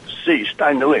 He's now deceased.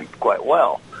 I knew him quite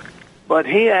well. But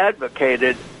he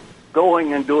advocated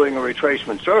going and doing a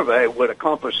retracement survey with a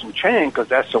compass and chain because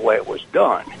that's the way it was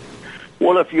done.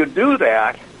 Well, if you do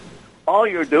that, all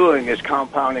you're doing is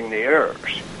compounding the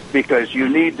errors because you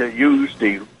need to use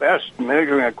the best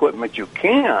measuring equipment you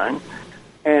can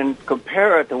and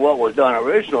compare it to what was done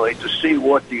originally to see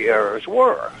what the errors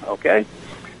were, okay?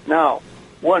 Now,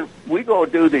 when we go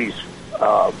do these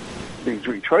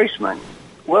retracement,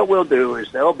 what we'll do is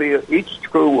each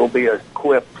crew will be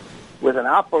equipped with an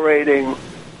operating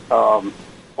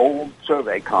old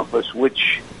survey compass,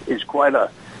 which is quite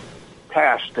a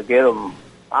task to get them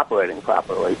operating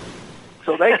properly.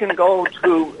 So they can go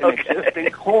to an existing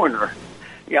corner.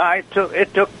 Yeah,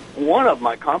 it took one of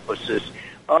my compasses.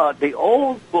 The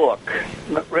old book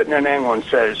written in England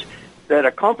says that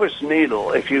a compass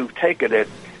needle, if you take it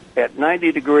at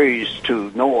 90 degrees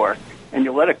to north and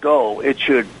you let it go, it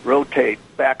should rotate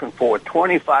back and forth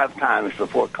 25 times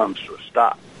before it comes to a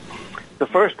stop. The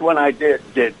first one I did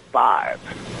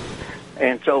 5.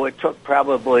 And so it took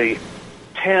probably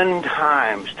 10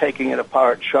 times taking it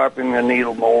apart, sharpening the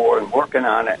needle more and working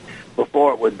on it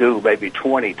before it would do maybe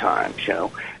 20 times,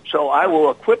 So I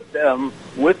will equip them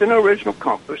with an original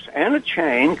compass and a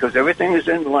chain because everything is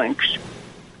in links,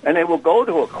 and they will go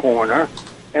to a corner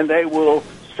and they will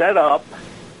set up,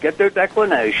 get their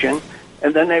declination,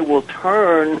 and then they will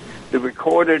turn the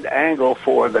recorded angle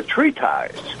for the tree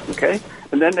ties, okay?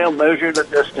 And then they'll measure the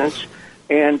distance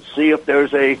and see if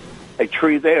there's a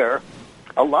tree there.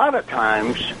 A lot of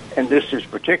times, and this is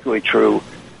particularly true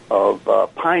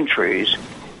of pine trees,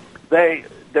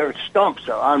 their stumps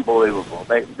are unbelievable.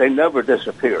 They never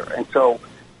disappear. And so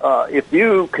if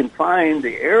you can find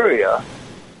the area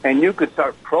and you could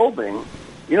start probing,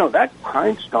 that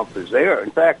pine stump is there.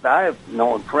 In fact, I have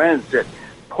known friends that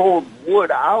pulled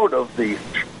wood out of the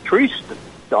tree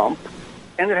stump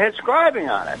and it had scribing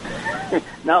on it.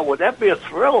 Now, would that be a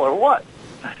thrill or what?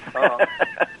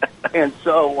 And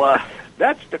so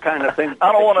that's the kind of thing.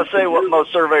 I don't want to say what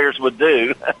most surveyors would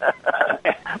do,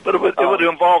 but it would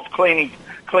involve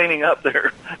cleaning up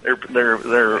their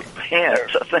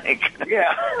hands, I think.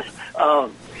 Yeah.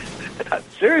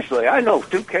 Seriously, I know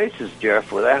 2 cases,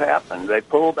 Jeff, where that happened. They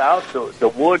pulled out the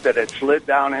wood that had slid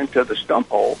down into the stump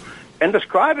hole, and the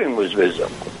scribing was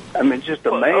visible. I mean, just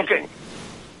amazing. Okay.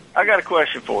 I got a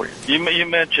question for you. You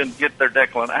mentioned get their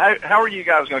declination. How are you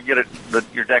guys going to get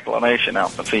your declination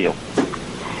out in the field?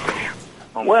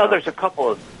 Well, there's a couple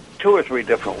of 2 or 3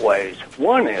 different ways.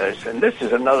 One is, and this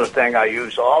is another thing I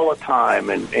use all the time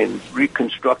in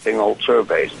reconstructing old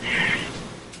surveys,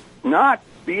 not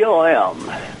BLM,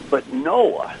 but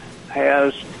NOAA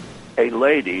has a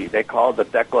lady they call the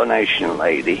declination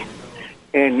lady,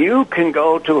 and you can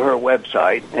go to her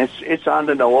website. It's on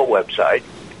the NOAA website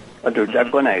under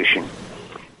declination,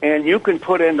 and you can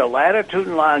put in the latitude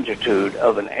and longitude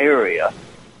of an area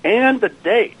and the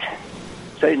date,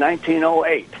 say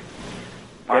 1908,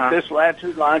 at this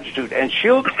latitude longitude, and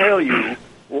she'll tell you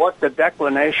what the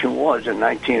declination was in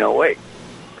 1908.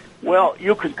 Well,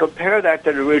 you can compare that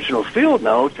to the original field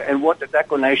notes and what the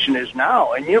declination is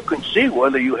now, and you can see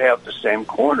whether you have the same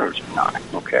corners or not,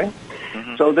 okay?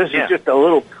 So this is just a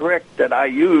little trick that I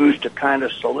use to kind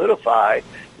of solidify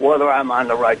whether I'm on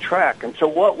the right track. And so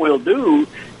what we'll do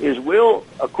is we'll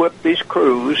equip these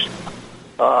crews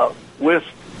with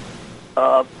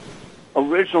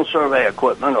original survey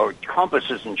equipment or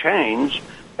compasses and chains,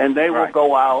 and they will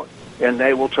go out and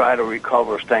they will try to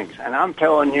recover things. And I'm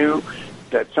telling you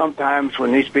that sometimes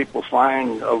when these people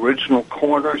find original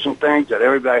corners and things that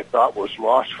everybody thought was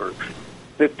lost for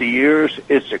 50 years,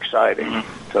 it's exciting.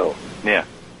 So yeah.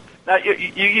 Now you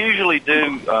usually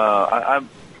do.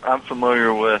 I'm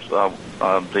familiar with the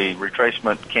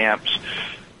retracement camps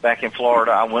back in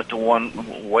Florida. I went to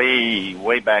one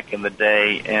way back in the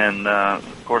day, and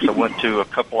of course I went to a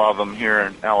couple of them here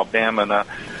in Alabama.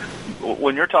 And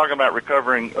when you're talking about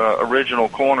recovering original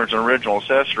corners and original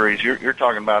accessories, you're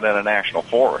talking about in a national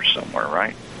forest somewhere,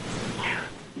 right?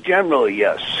 Generally,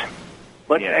 yes.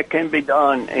 But it can be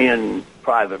done in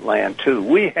private land, too.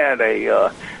 We had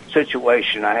a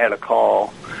situation. I had a call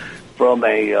from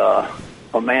a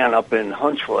man up in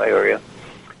Huntsville area,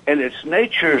 and it's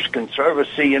Nature's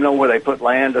Conservancy, you know, where they put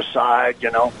land aside,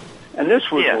 you know. And this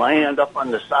was land up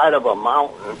on the side of a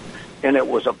mountain, and it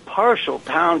was a partial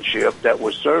township that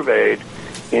was surveyed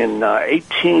in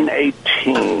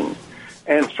 1818.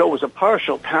 And so it was a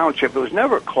partial township. It was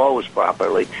never closed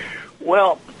properly.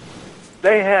 Well,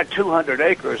 they had 200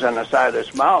 acres on the side of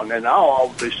this mountain, and now all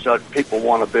of a sudden people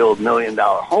want to build $1 million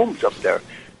homes up there.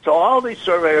 So all these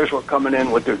surveyors were coming in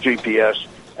with their GPS,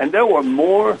 and there were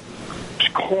more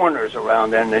corners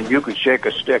around then than you could shake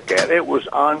a stick at. It was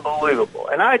unbelievable.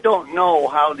 And I don't know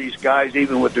how these guys,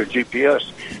 even with their GPS,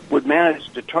 would manage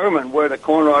to determine where the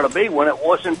corner ought to be when it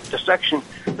wasn't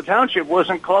the township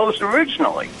wasn't closed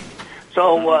originally.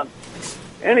 So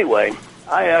anyway,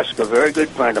 I asked a very good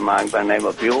friend of mine by the name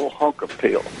of Buell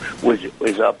Hunkerpeel, who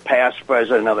is a past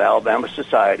president of Alabama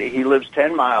Society. He lives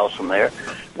 10 miles from there.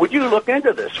 Would you look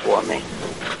into this for me?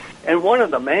 And one of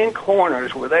the main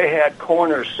corners where they had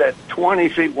corners set 20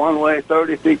 feet one way,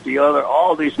 30 feet the other,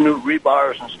 all these new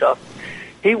rebars and stuff,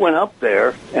 he went up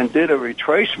there and did a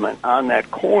retracement on that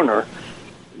corner,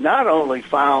 not only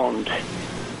found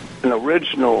an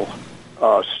original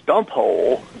stump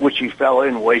hole, which he fell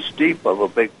in waist deep of a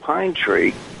big pine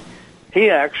tree, he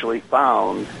actually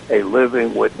found a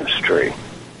living witness tree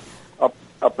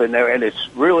up in there, and it's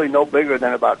really no bigger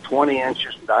than about 20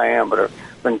 inches in diameter,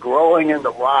 been growing in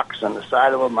the rocks on the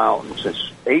side of a mountain since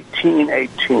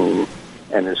 1818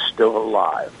 and is still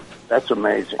alive. That's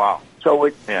amazing. Wow. So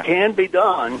it can be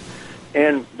done,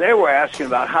 and they were asking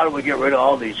about how do we get rid of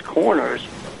all these corners.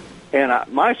 And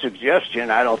my suggestion,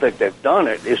 I don't think they've done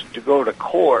it, is to go to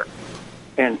court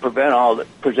and present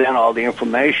all the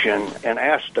information and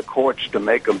ask the courts to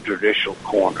make them judicial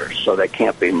corners so they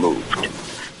can't be moved,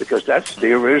 because that's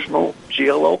the original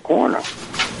GLO corner.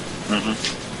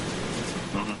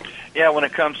 Yeah, when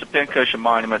it comes to pincushion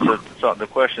monuments, the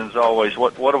question is always,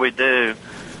 what do we do?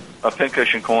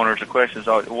 Pincushion corners. The question is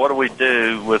always, what do we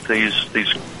do with these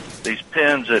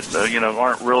pins that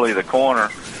aren't really the corner?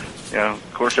 You know,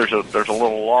 of course, there's a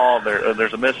little law there.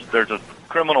 There's a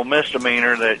criminal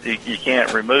misdemeanor that you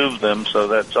can't remove them. So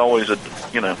that's always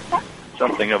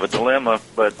something of a dilemma.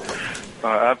 But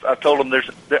I've told them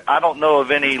I don't know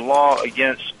of any law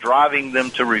against driving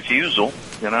them to refusal.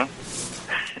 You know.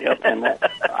 Yep. And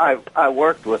I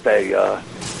worked with a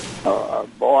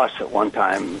boss at one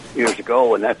time years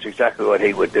ago, and that's exactly what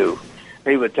he would do.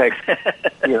 he would take,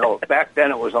 back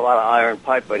then it was a lot of iron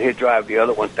pipe, but he'd drive the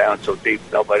other ones down so deep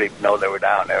nobody would know they were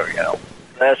down there,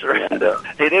 That's right. And,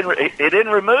 he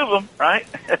didn't remove them, right?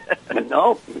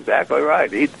 No, exactly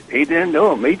right. He didn't do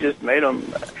them. He just made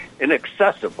them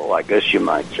inaccessible, I guess you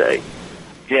might say.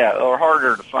 Yeah, or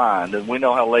harder to find, and we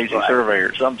know how lazy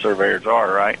some surveyors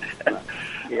are, right?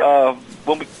 Yeah.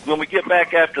 When we get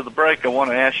back after the break, I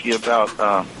want to ask you about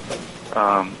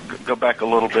go back a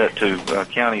little bit to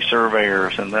county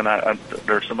surveyors, and then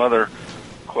there's some other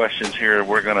questions here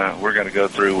we're gonna go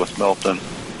through with Milton.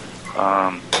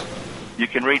 You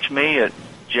can reach me at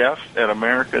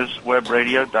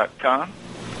jeff@americaswebradio.com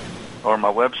or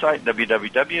my website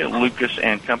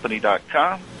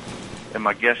www.lucasandcompany.com. And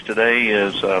my guest today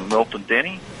is Milton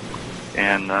Denny,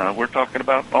 and we're talking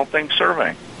about all things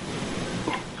surveying.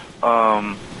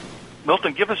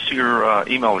 Milton, give us your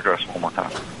email address one more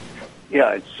time.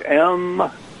 Yeah, it's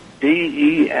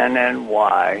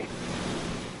MDENNY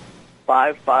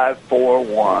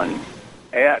 5541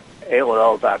 at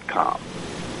AOL.com.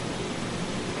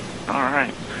 All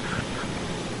right.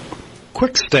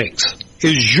 Quick Stakes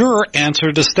is your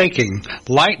answer to staking.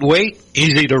 Lightweight,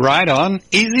 easy to ride on,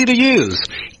 easy to use,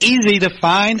 easy to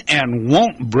find, and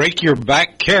won't break your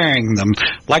back carrying them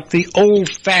like the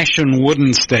old-fashioned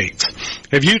wooden stakes.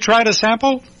 Have you tried a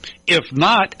sample? If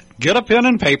not, get a pen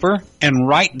and paper and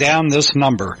write down this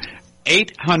number,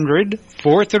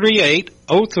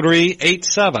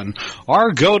 800-438-0387,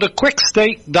 or go to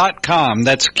quickstake.com,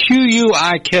 that's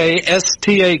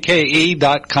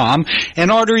QUIKSTAKE.com,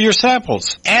 and order your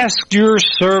samples. Ask your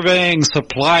surveying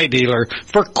supply dealer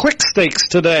for Quick Stakes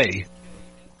today.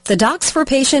 The Docs for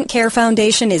Patient Care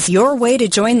Foundation is your way to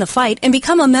join the fight and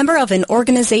become a member of an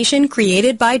organization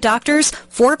created by doctors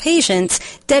for patients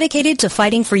dedicated to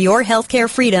fighting for your healthcare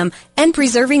freedom and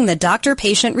preserving the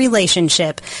doctor-patient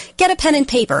relationship. Get a pen and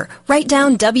paper. Write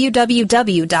down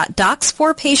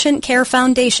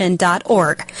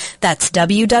www.docsforpatientcarefoundation.org. That's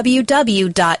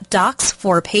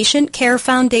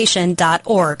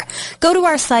www.docsforpatientcarefoundation.org. Go to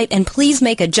our site and please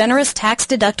make a generous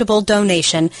tax-deductible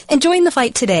donation and join the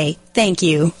fight today. Thank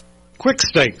you. Quick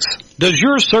Stakes. Does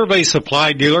your survey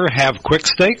supply dealer have Quick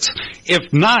Stakes?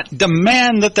 If not,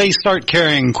 demand that they start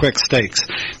carrying Quick Stakes.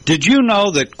 Did you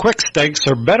know that Quick Stakes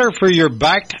are better for your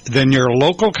back than your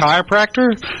local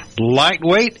chiropractor?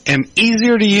 Lightweight and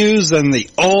easier to use than the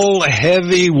old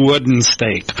heavy wooden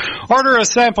stake. Order a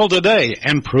sample today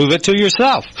and prove it to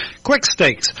yourself. Quick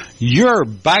Stakes, your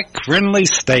back-friendly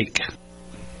stake.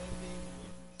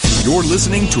 You're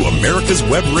listening to America's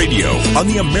Web Radio on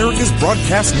the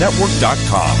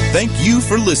AmericasBroadcastNetwork.com. Thank you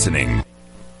for listening.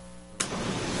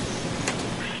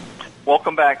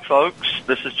 Welcome back, folks.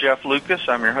 This is Jeff Lucas.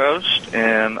 I'm your host,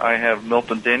 and I have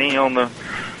Milton Denny on the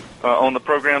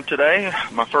program today,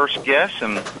 my first guest,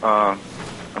 and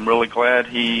I'm really glad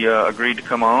he agreed to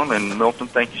come on. And Milton,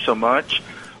 thank you so much.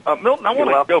 Milton, I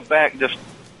want to go back just,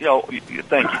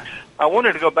 thank you. I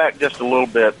wanted to go back just a little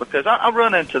bit because I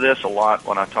run into this a lot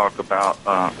when I talk about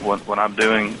when I'm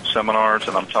doing seminars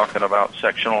and I'm talking about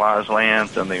sectionalized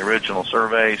lands and the original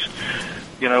surveys.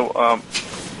 A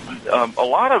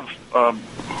lot of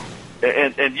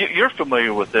and you're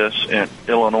familiar with this in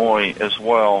Illinois as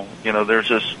well. There's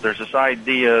this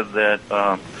idea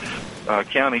that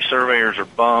county surveyors are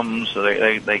bums.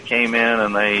 They came in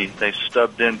and they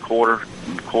stubbed in quarter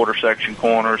section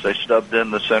corners. They stubbed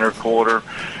in the center quarter.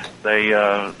 They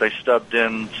stubbed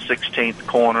in 16th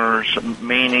corners,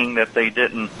 meaning that they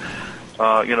didn't,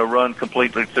 run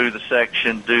completely through the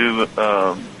section, do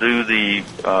the,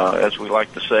 as we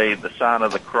like to say, the sign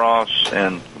of the cross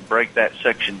and break that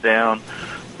section down,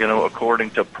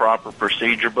 according to proper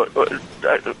procedure. But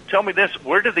tell me this: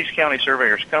 where did these county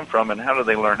surveyors come from, and how do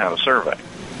they learn how to survey?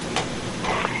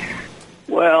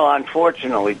 Well,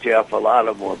 unfortunately, Jeff, a lot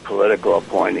of them were political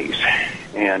appointees,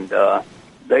 and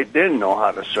they didn't know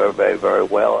how to survey very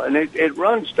well, and it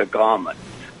runs the gamut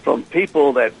from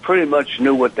people that pretty much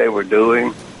knew what they were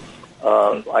doing.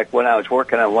 Like when I was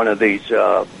working on one of these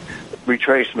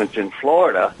retracements in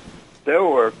Florida, there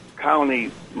were county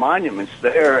monuments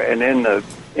there, and in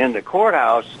the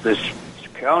courthouse, this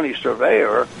county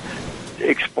surveyor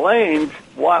explained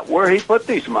where he put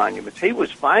these monuments. He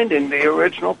was finding the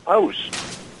original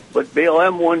posts, but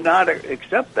BLM would not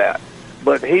accept that.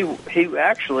 But he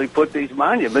actually put these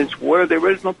monuments where the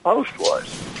original post was.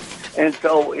 And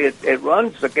so it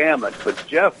runs the gamut. But,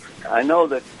 Jeff, I know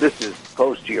that this is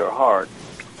close to your heart.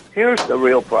 Here's the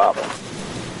real problem.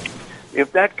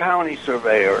 If that county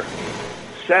surveyor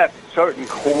set certain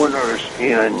corners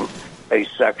in a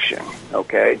section,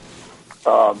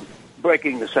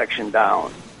 breaking the section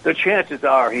down, the chances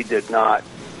are he did not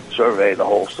survey the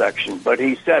whole section, but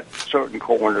he set certain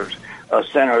corners,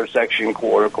 center section,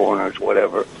 quarter corners,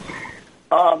 whatever.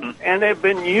 And they've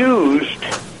been used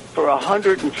for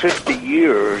 150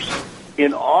 years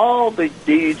in all the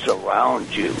deeds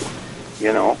around you.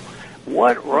 You know,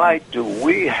 what right do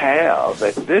we have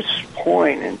at this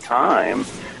point in time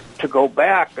to go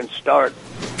back and start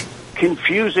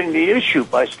confusing the issue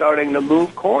by starting to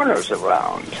move corners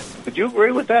around? Would you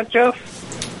agree with that, Jeff?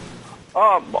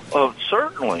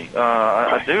 Certainly,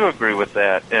 I do agree with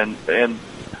that, and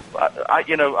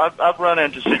I've run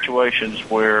into situations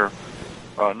where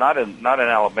not in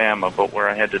Alabama, but where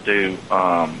I had to do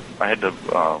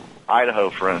Idaho,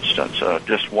 for instance.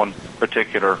 Just one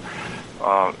particular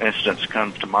instance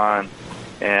comes to mind,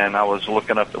 and I was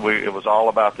looking up. It was all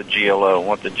about the GLO and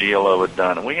what the GLO had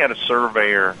done, and we had a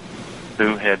surveyor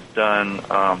who had done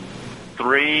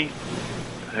three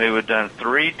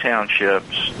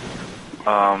townships.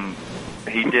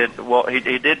 He did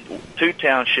two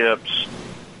townships.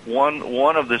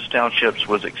 One of these townships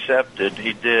was accepted.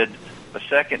 He did a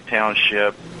second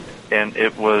township, and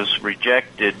it was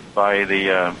rejected by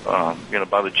the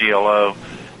by the GLO.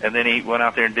 And then he went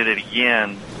out there and did it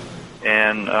again,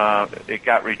 and it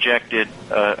got rejected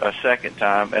a second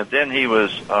time. And then he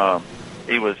was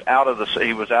out of the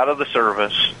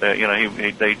service.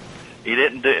 He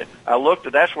didn't do. I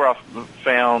looked. That's where I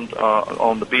found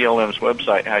on the BLM's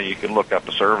website how you can look up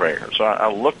a surveyor. So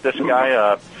I looked this guy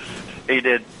up. He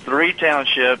did 3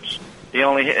 townships.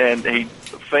 He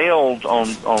failed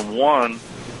on one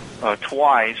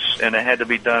twice, and it had to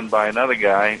be done by another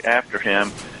guy after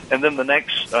him. And then the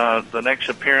next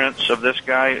appearance of this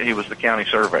guy, he was the county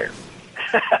surveyor.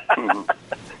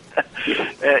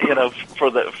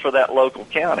 For that local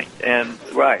county. And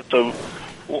right. So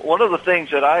one of the things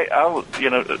that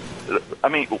I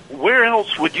mean, where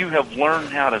else would you have learned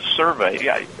how to survey?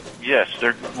 Yes,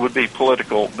 there could be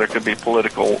political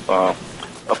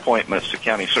appointments to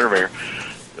county surveyor.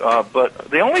 But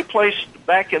the only place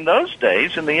back in those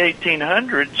days, in the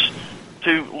 1800s,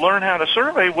 to learn how to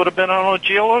survey would have been on a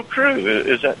GLO crew.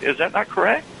 Is that not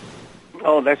correct?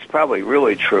 Oh, that's probably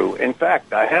really true. In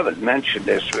fact, I haven't mentioned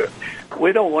this.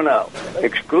 We don't want to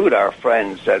exclude our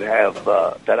friends that have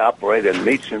that operate in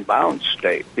meets and bounds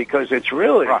state, because it's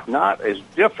really not as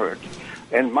different.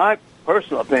 And my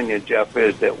personal opinion, Jeff,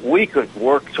 is that we could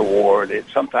work toward it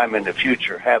sometime in the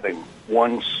future having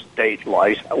one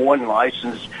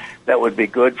license that would be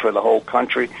good for the whole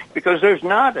country, because there's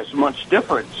not as much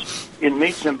difference in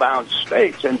meets and bounds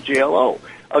states and GLO.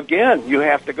 Again, you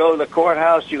have to go to the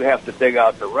courthouse, you have to dig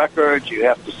out the records, you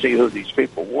have to see who these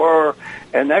people were,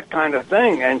 and that kind of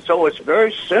thing. And so it's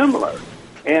very similar.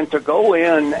 And to go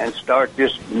in and start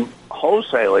just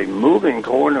wholesaling, moving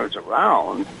corners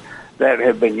around that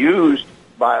have been used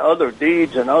by other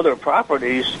deeds and other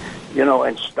properties,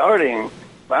 and starting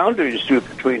boundaries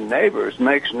between neighbors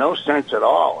makes no sense at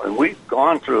all. And we've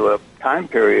gone through a time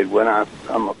period when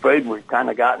I'm afraid we've kind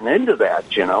of gotten into that,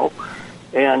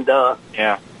 And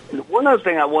one other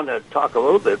thing I want to talk a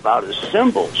little bit about is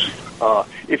symbols.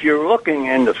 If you're looking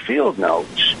in the field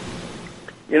notes,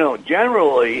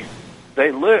 generally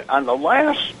they on the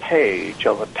last page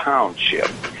of a township,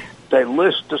 they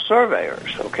list the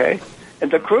surveyors, okay,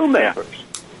 and the crew members.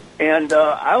 And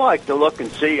I like to look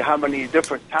and see how many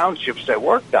different townships they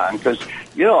worked on, because,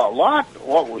 a lot of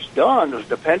what was done was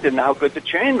dependent on how good the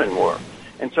chainmen were.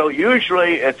 And so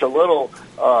usually it's a little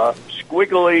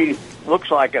squiggly, looks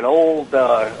like an old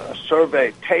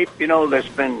survey tape, that's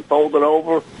been folded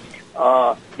over.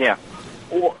 Or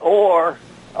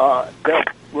they'll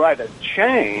write a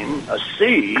chain, a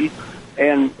C,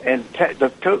 and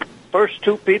the first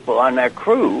 2 people on that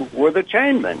crew were the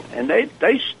chainmen, and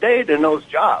they stayed in those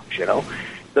jobs,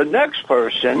 The next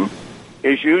person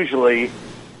is usually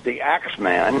the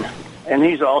axeman, and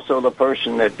he's also the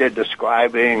person that did the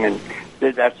scribing and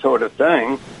did that sort of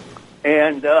thing.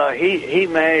 And he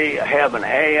may have an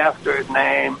A after his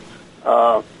name.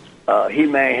 He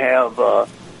may have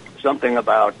something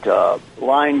about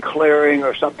line clearing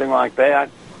or something like that.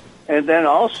 And then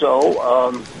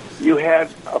also you had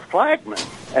a flagman,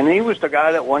 and he was the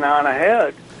guy that went on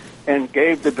ahead and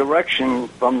gave the direction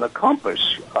from the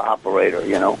compass operator,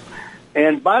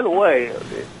 And by the way,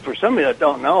 for some of you that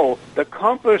don't know, the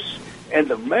compass and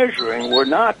the measuring were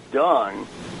not done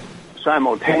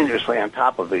simultaneously on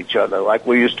top of each other like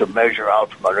we used to measure out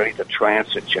from underneath the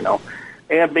transit,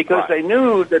 And because they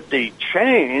knew that the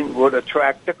chain would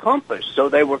attract the compass, so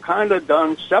they were kind of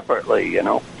done separately,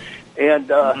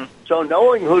 And so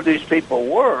knowing who these people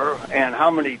were and how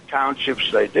many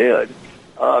townships they did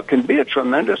can be a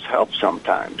tremendous help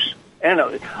sometimes. And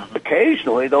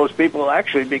occasionally, those people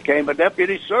actually became a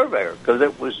deputy surveyor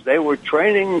because they were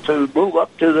training to move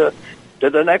up to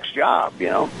the next job. You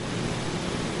know.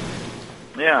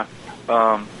 Yeah,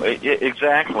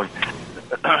 exactly.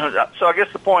 So I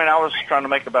guess the point I was trying to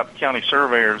make about the county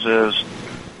surveyors is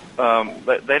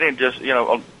they didn't just,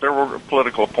 there were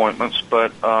political appointments,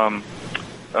 but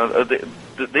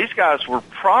these guys were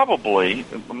probably,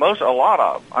 a lot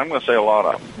of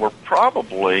them were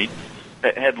probably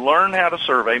had learned how to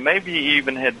survey, maybe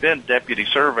even had been deputy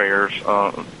surveyors,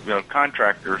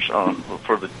 contractors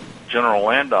for the General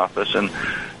Land Office, and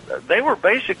they were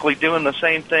basically doing the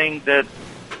same thing that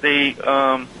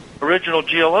the original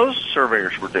GLO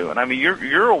surveyors were doing. I mean,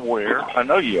 you're aware, I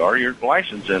know you are, you're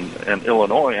licensed in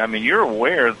Illinois. I mean, you're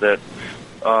aware that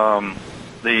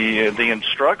the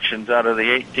instructions out of the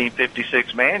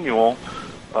 1856 manual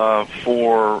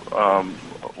for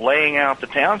laying out the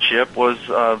township was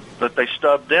that they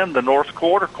stubbed in the north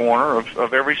quarter corner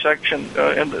of every section,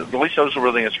 and at least those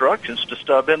were the instructions, to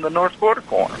stub in the north quarter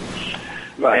corner.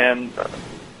 Right.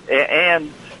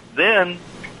 And then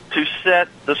to set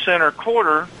the center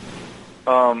quarter,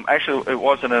 actually, it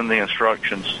wasn't in the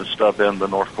instructions to stub in the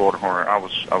north quarter corner. I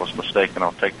was mistaken.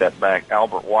 I'll take that back.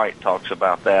 Albert White talks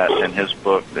about that in his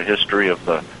book, The History of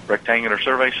the Rectangular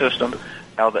Survey System,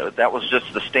 how that was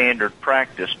just the standard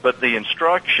practice. But the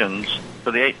instructions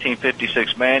for the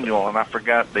 1856 manual, and I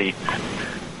forgot the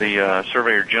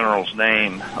Surveyor General's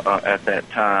name at that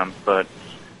time, but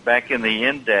back in the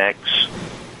index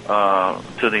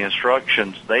to the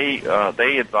instructions, they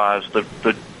advised the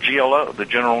GLO, the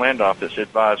General Land Office,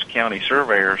 advised county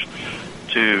surveyors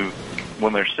to,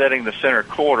 when they're setting the center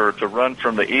quarter, to run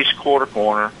from the east quarter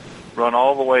corner, run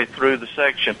all the way through the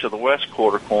section to the west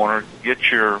quarter corner, get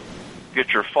your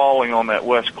falling on that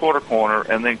west quarter corner,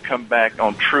 and then come back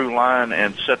on true line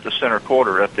and set the center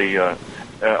quarter at the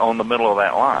on the middle of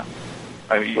that line.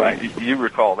 I mean, right. You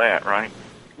recall that, right?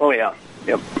 Oh yeah.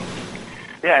 Yep.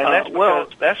 Yeah, and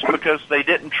that's because they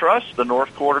didn't trust the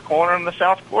north quarter corner and the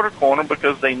south quarter corner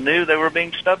because they knew they were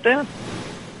being stubbed in.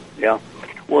 Yeah.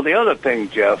 Well, the other thing,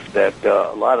 Jeff, that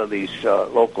a lot of these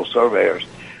local surveyors,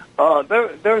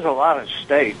 there's a lot of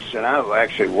states, and I've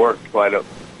actually worked quite a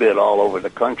bit all over the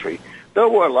country. There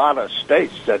were a lot of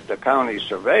states that the county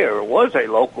surveyor was a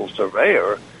local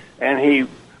surveyor, and he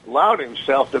allowed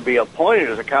himself to be appointed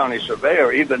as a county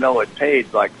surveyor, even though it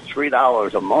paid like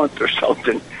 $3 a month or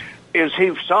something. Is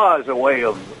he saw it as a way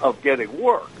of getting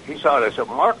work. He saw it as a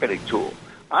marketing tool.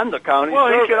 I'm the county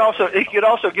surveyor. Well, he could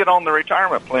also get on the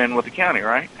retirement plan with the county,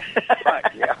 right? Right,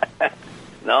 yeah.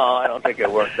 No, I don't think it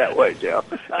worked that way, Jeff.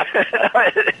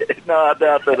 No, I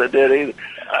doubt that it did either.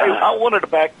 I wanted to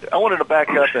back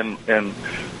up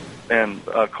and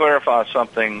clarify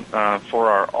something for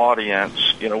our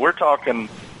audience. We're talking.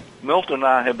 Milton and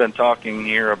I have been talking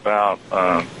here about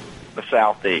the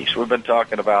Southeast. We've been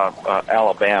talking about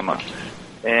Alabama,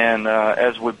 and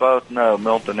as we both know,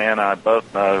 Milton and I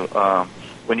both know,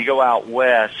 when you go out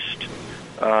west,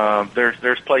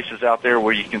 there's places out there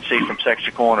where you can see from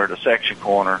section corner to section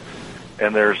corner,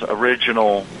 and there's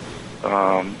original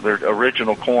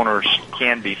corners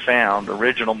can be found,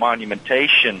 original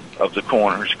monumentation of the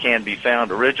corners can be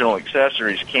found, original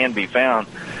accessories can be found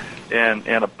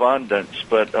in abundance.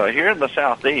 But here in the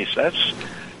Southeast,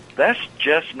 that's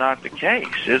just not the case,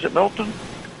 is it, Milton?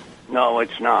 No,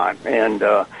 it's not. And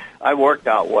I worked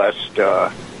out west,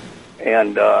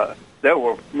 and there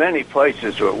were many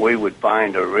places where we would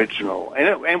find original, and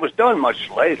it was done much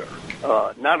later.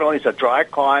 Not only is it a dry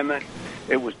climate,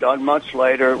 it was done much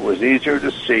later. It was easier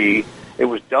to see. It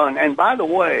was done. And by the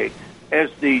way, I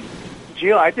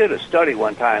did a study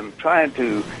one time trying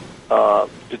to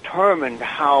determine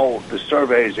how the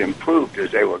surveys improved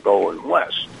as they were going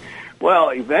west. Well,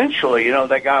 eventually,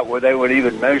 they got where they would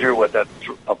even measure with a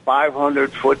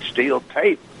 500-foot steel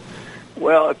tape.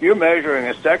 Well, if you're measuring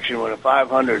a section with a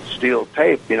 500 steel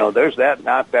tape, there's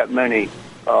not that many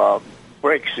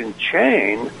breaks in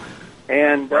chain,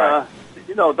 and right.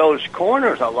 Those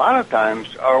corners a lot of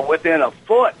times are within a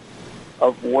foot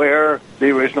of where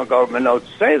the original government notes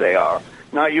say they are.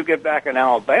 Now, you get back in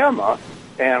Alabama,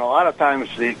 and a lot of times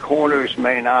the corners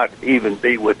may not even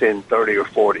be within 30 or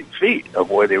 40 feet of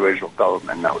where the original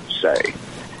government notes say,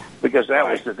 because that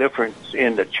was the difference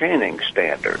in the chaining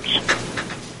standards.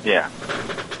 Yeah.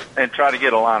 And try to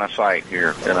get a line of sight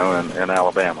here, in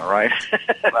Alabama, right?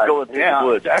 Going through the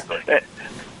woods. Exactly.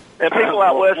 And people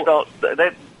out west don't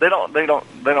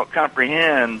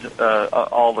comprehend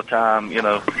all the time,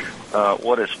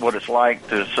 what it's like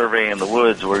to survey in the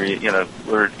woods, where you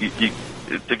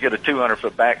to get a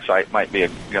 200-foot back sight might be a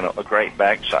great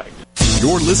back sight.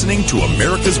 You're listening to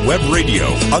America's Web Radio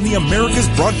on the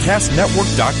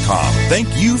AmericasBroadcastNetwork.com.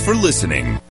 Thank you for listening.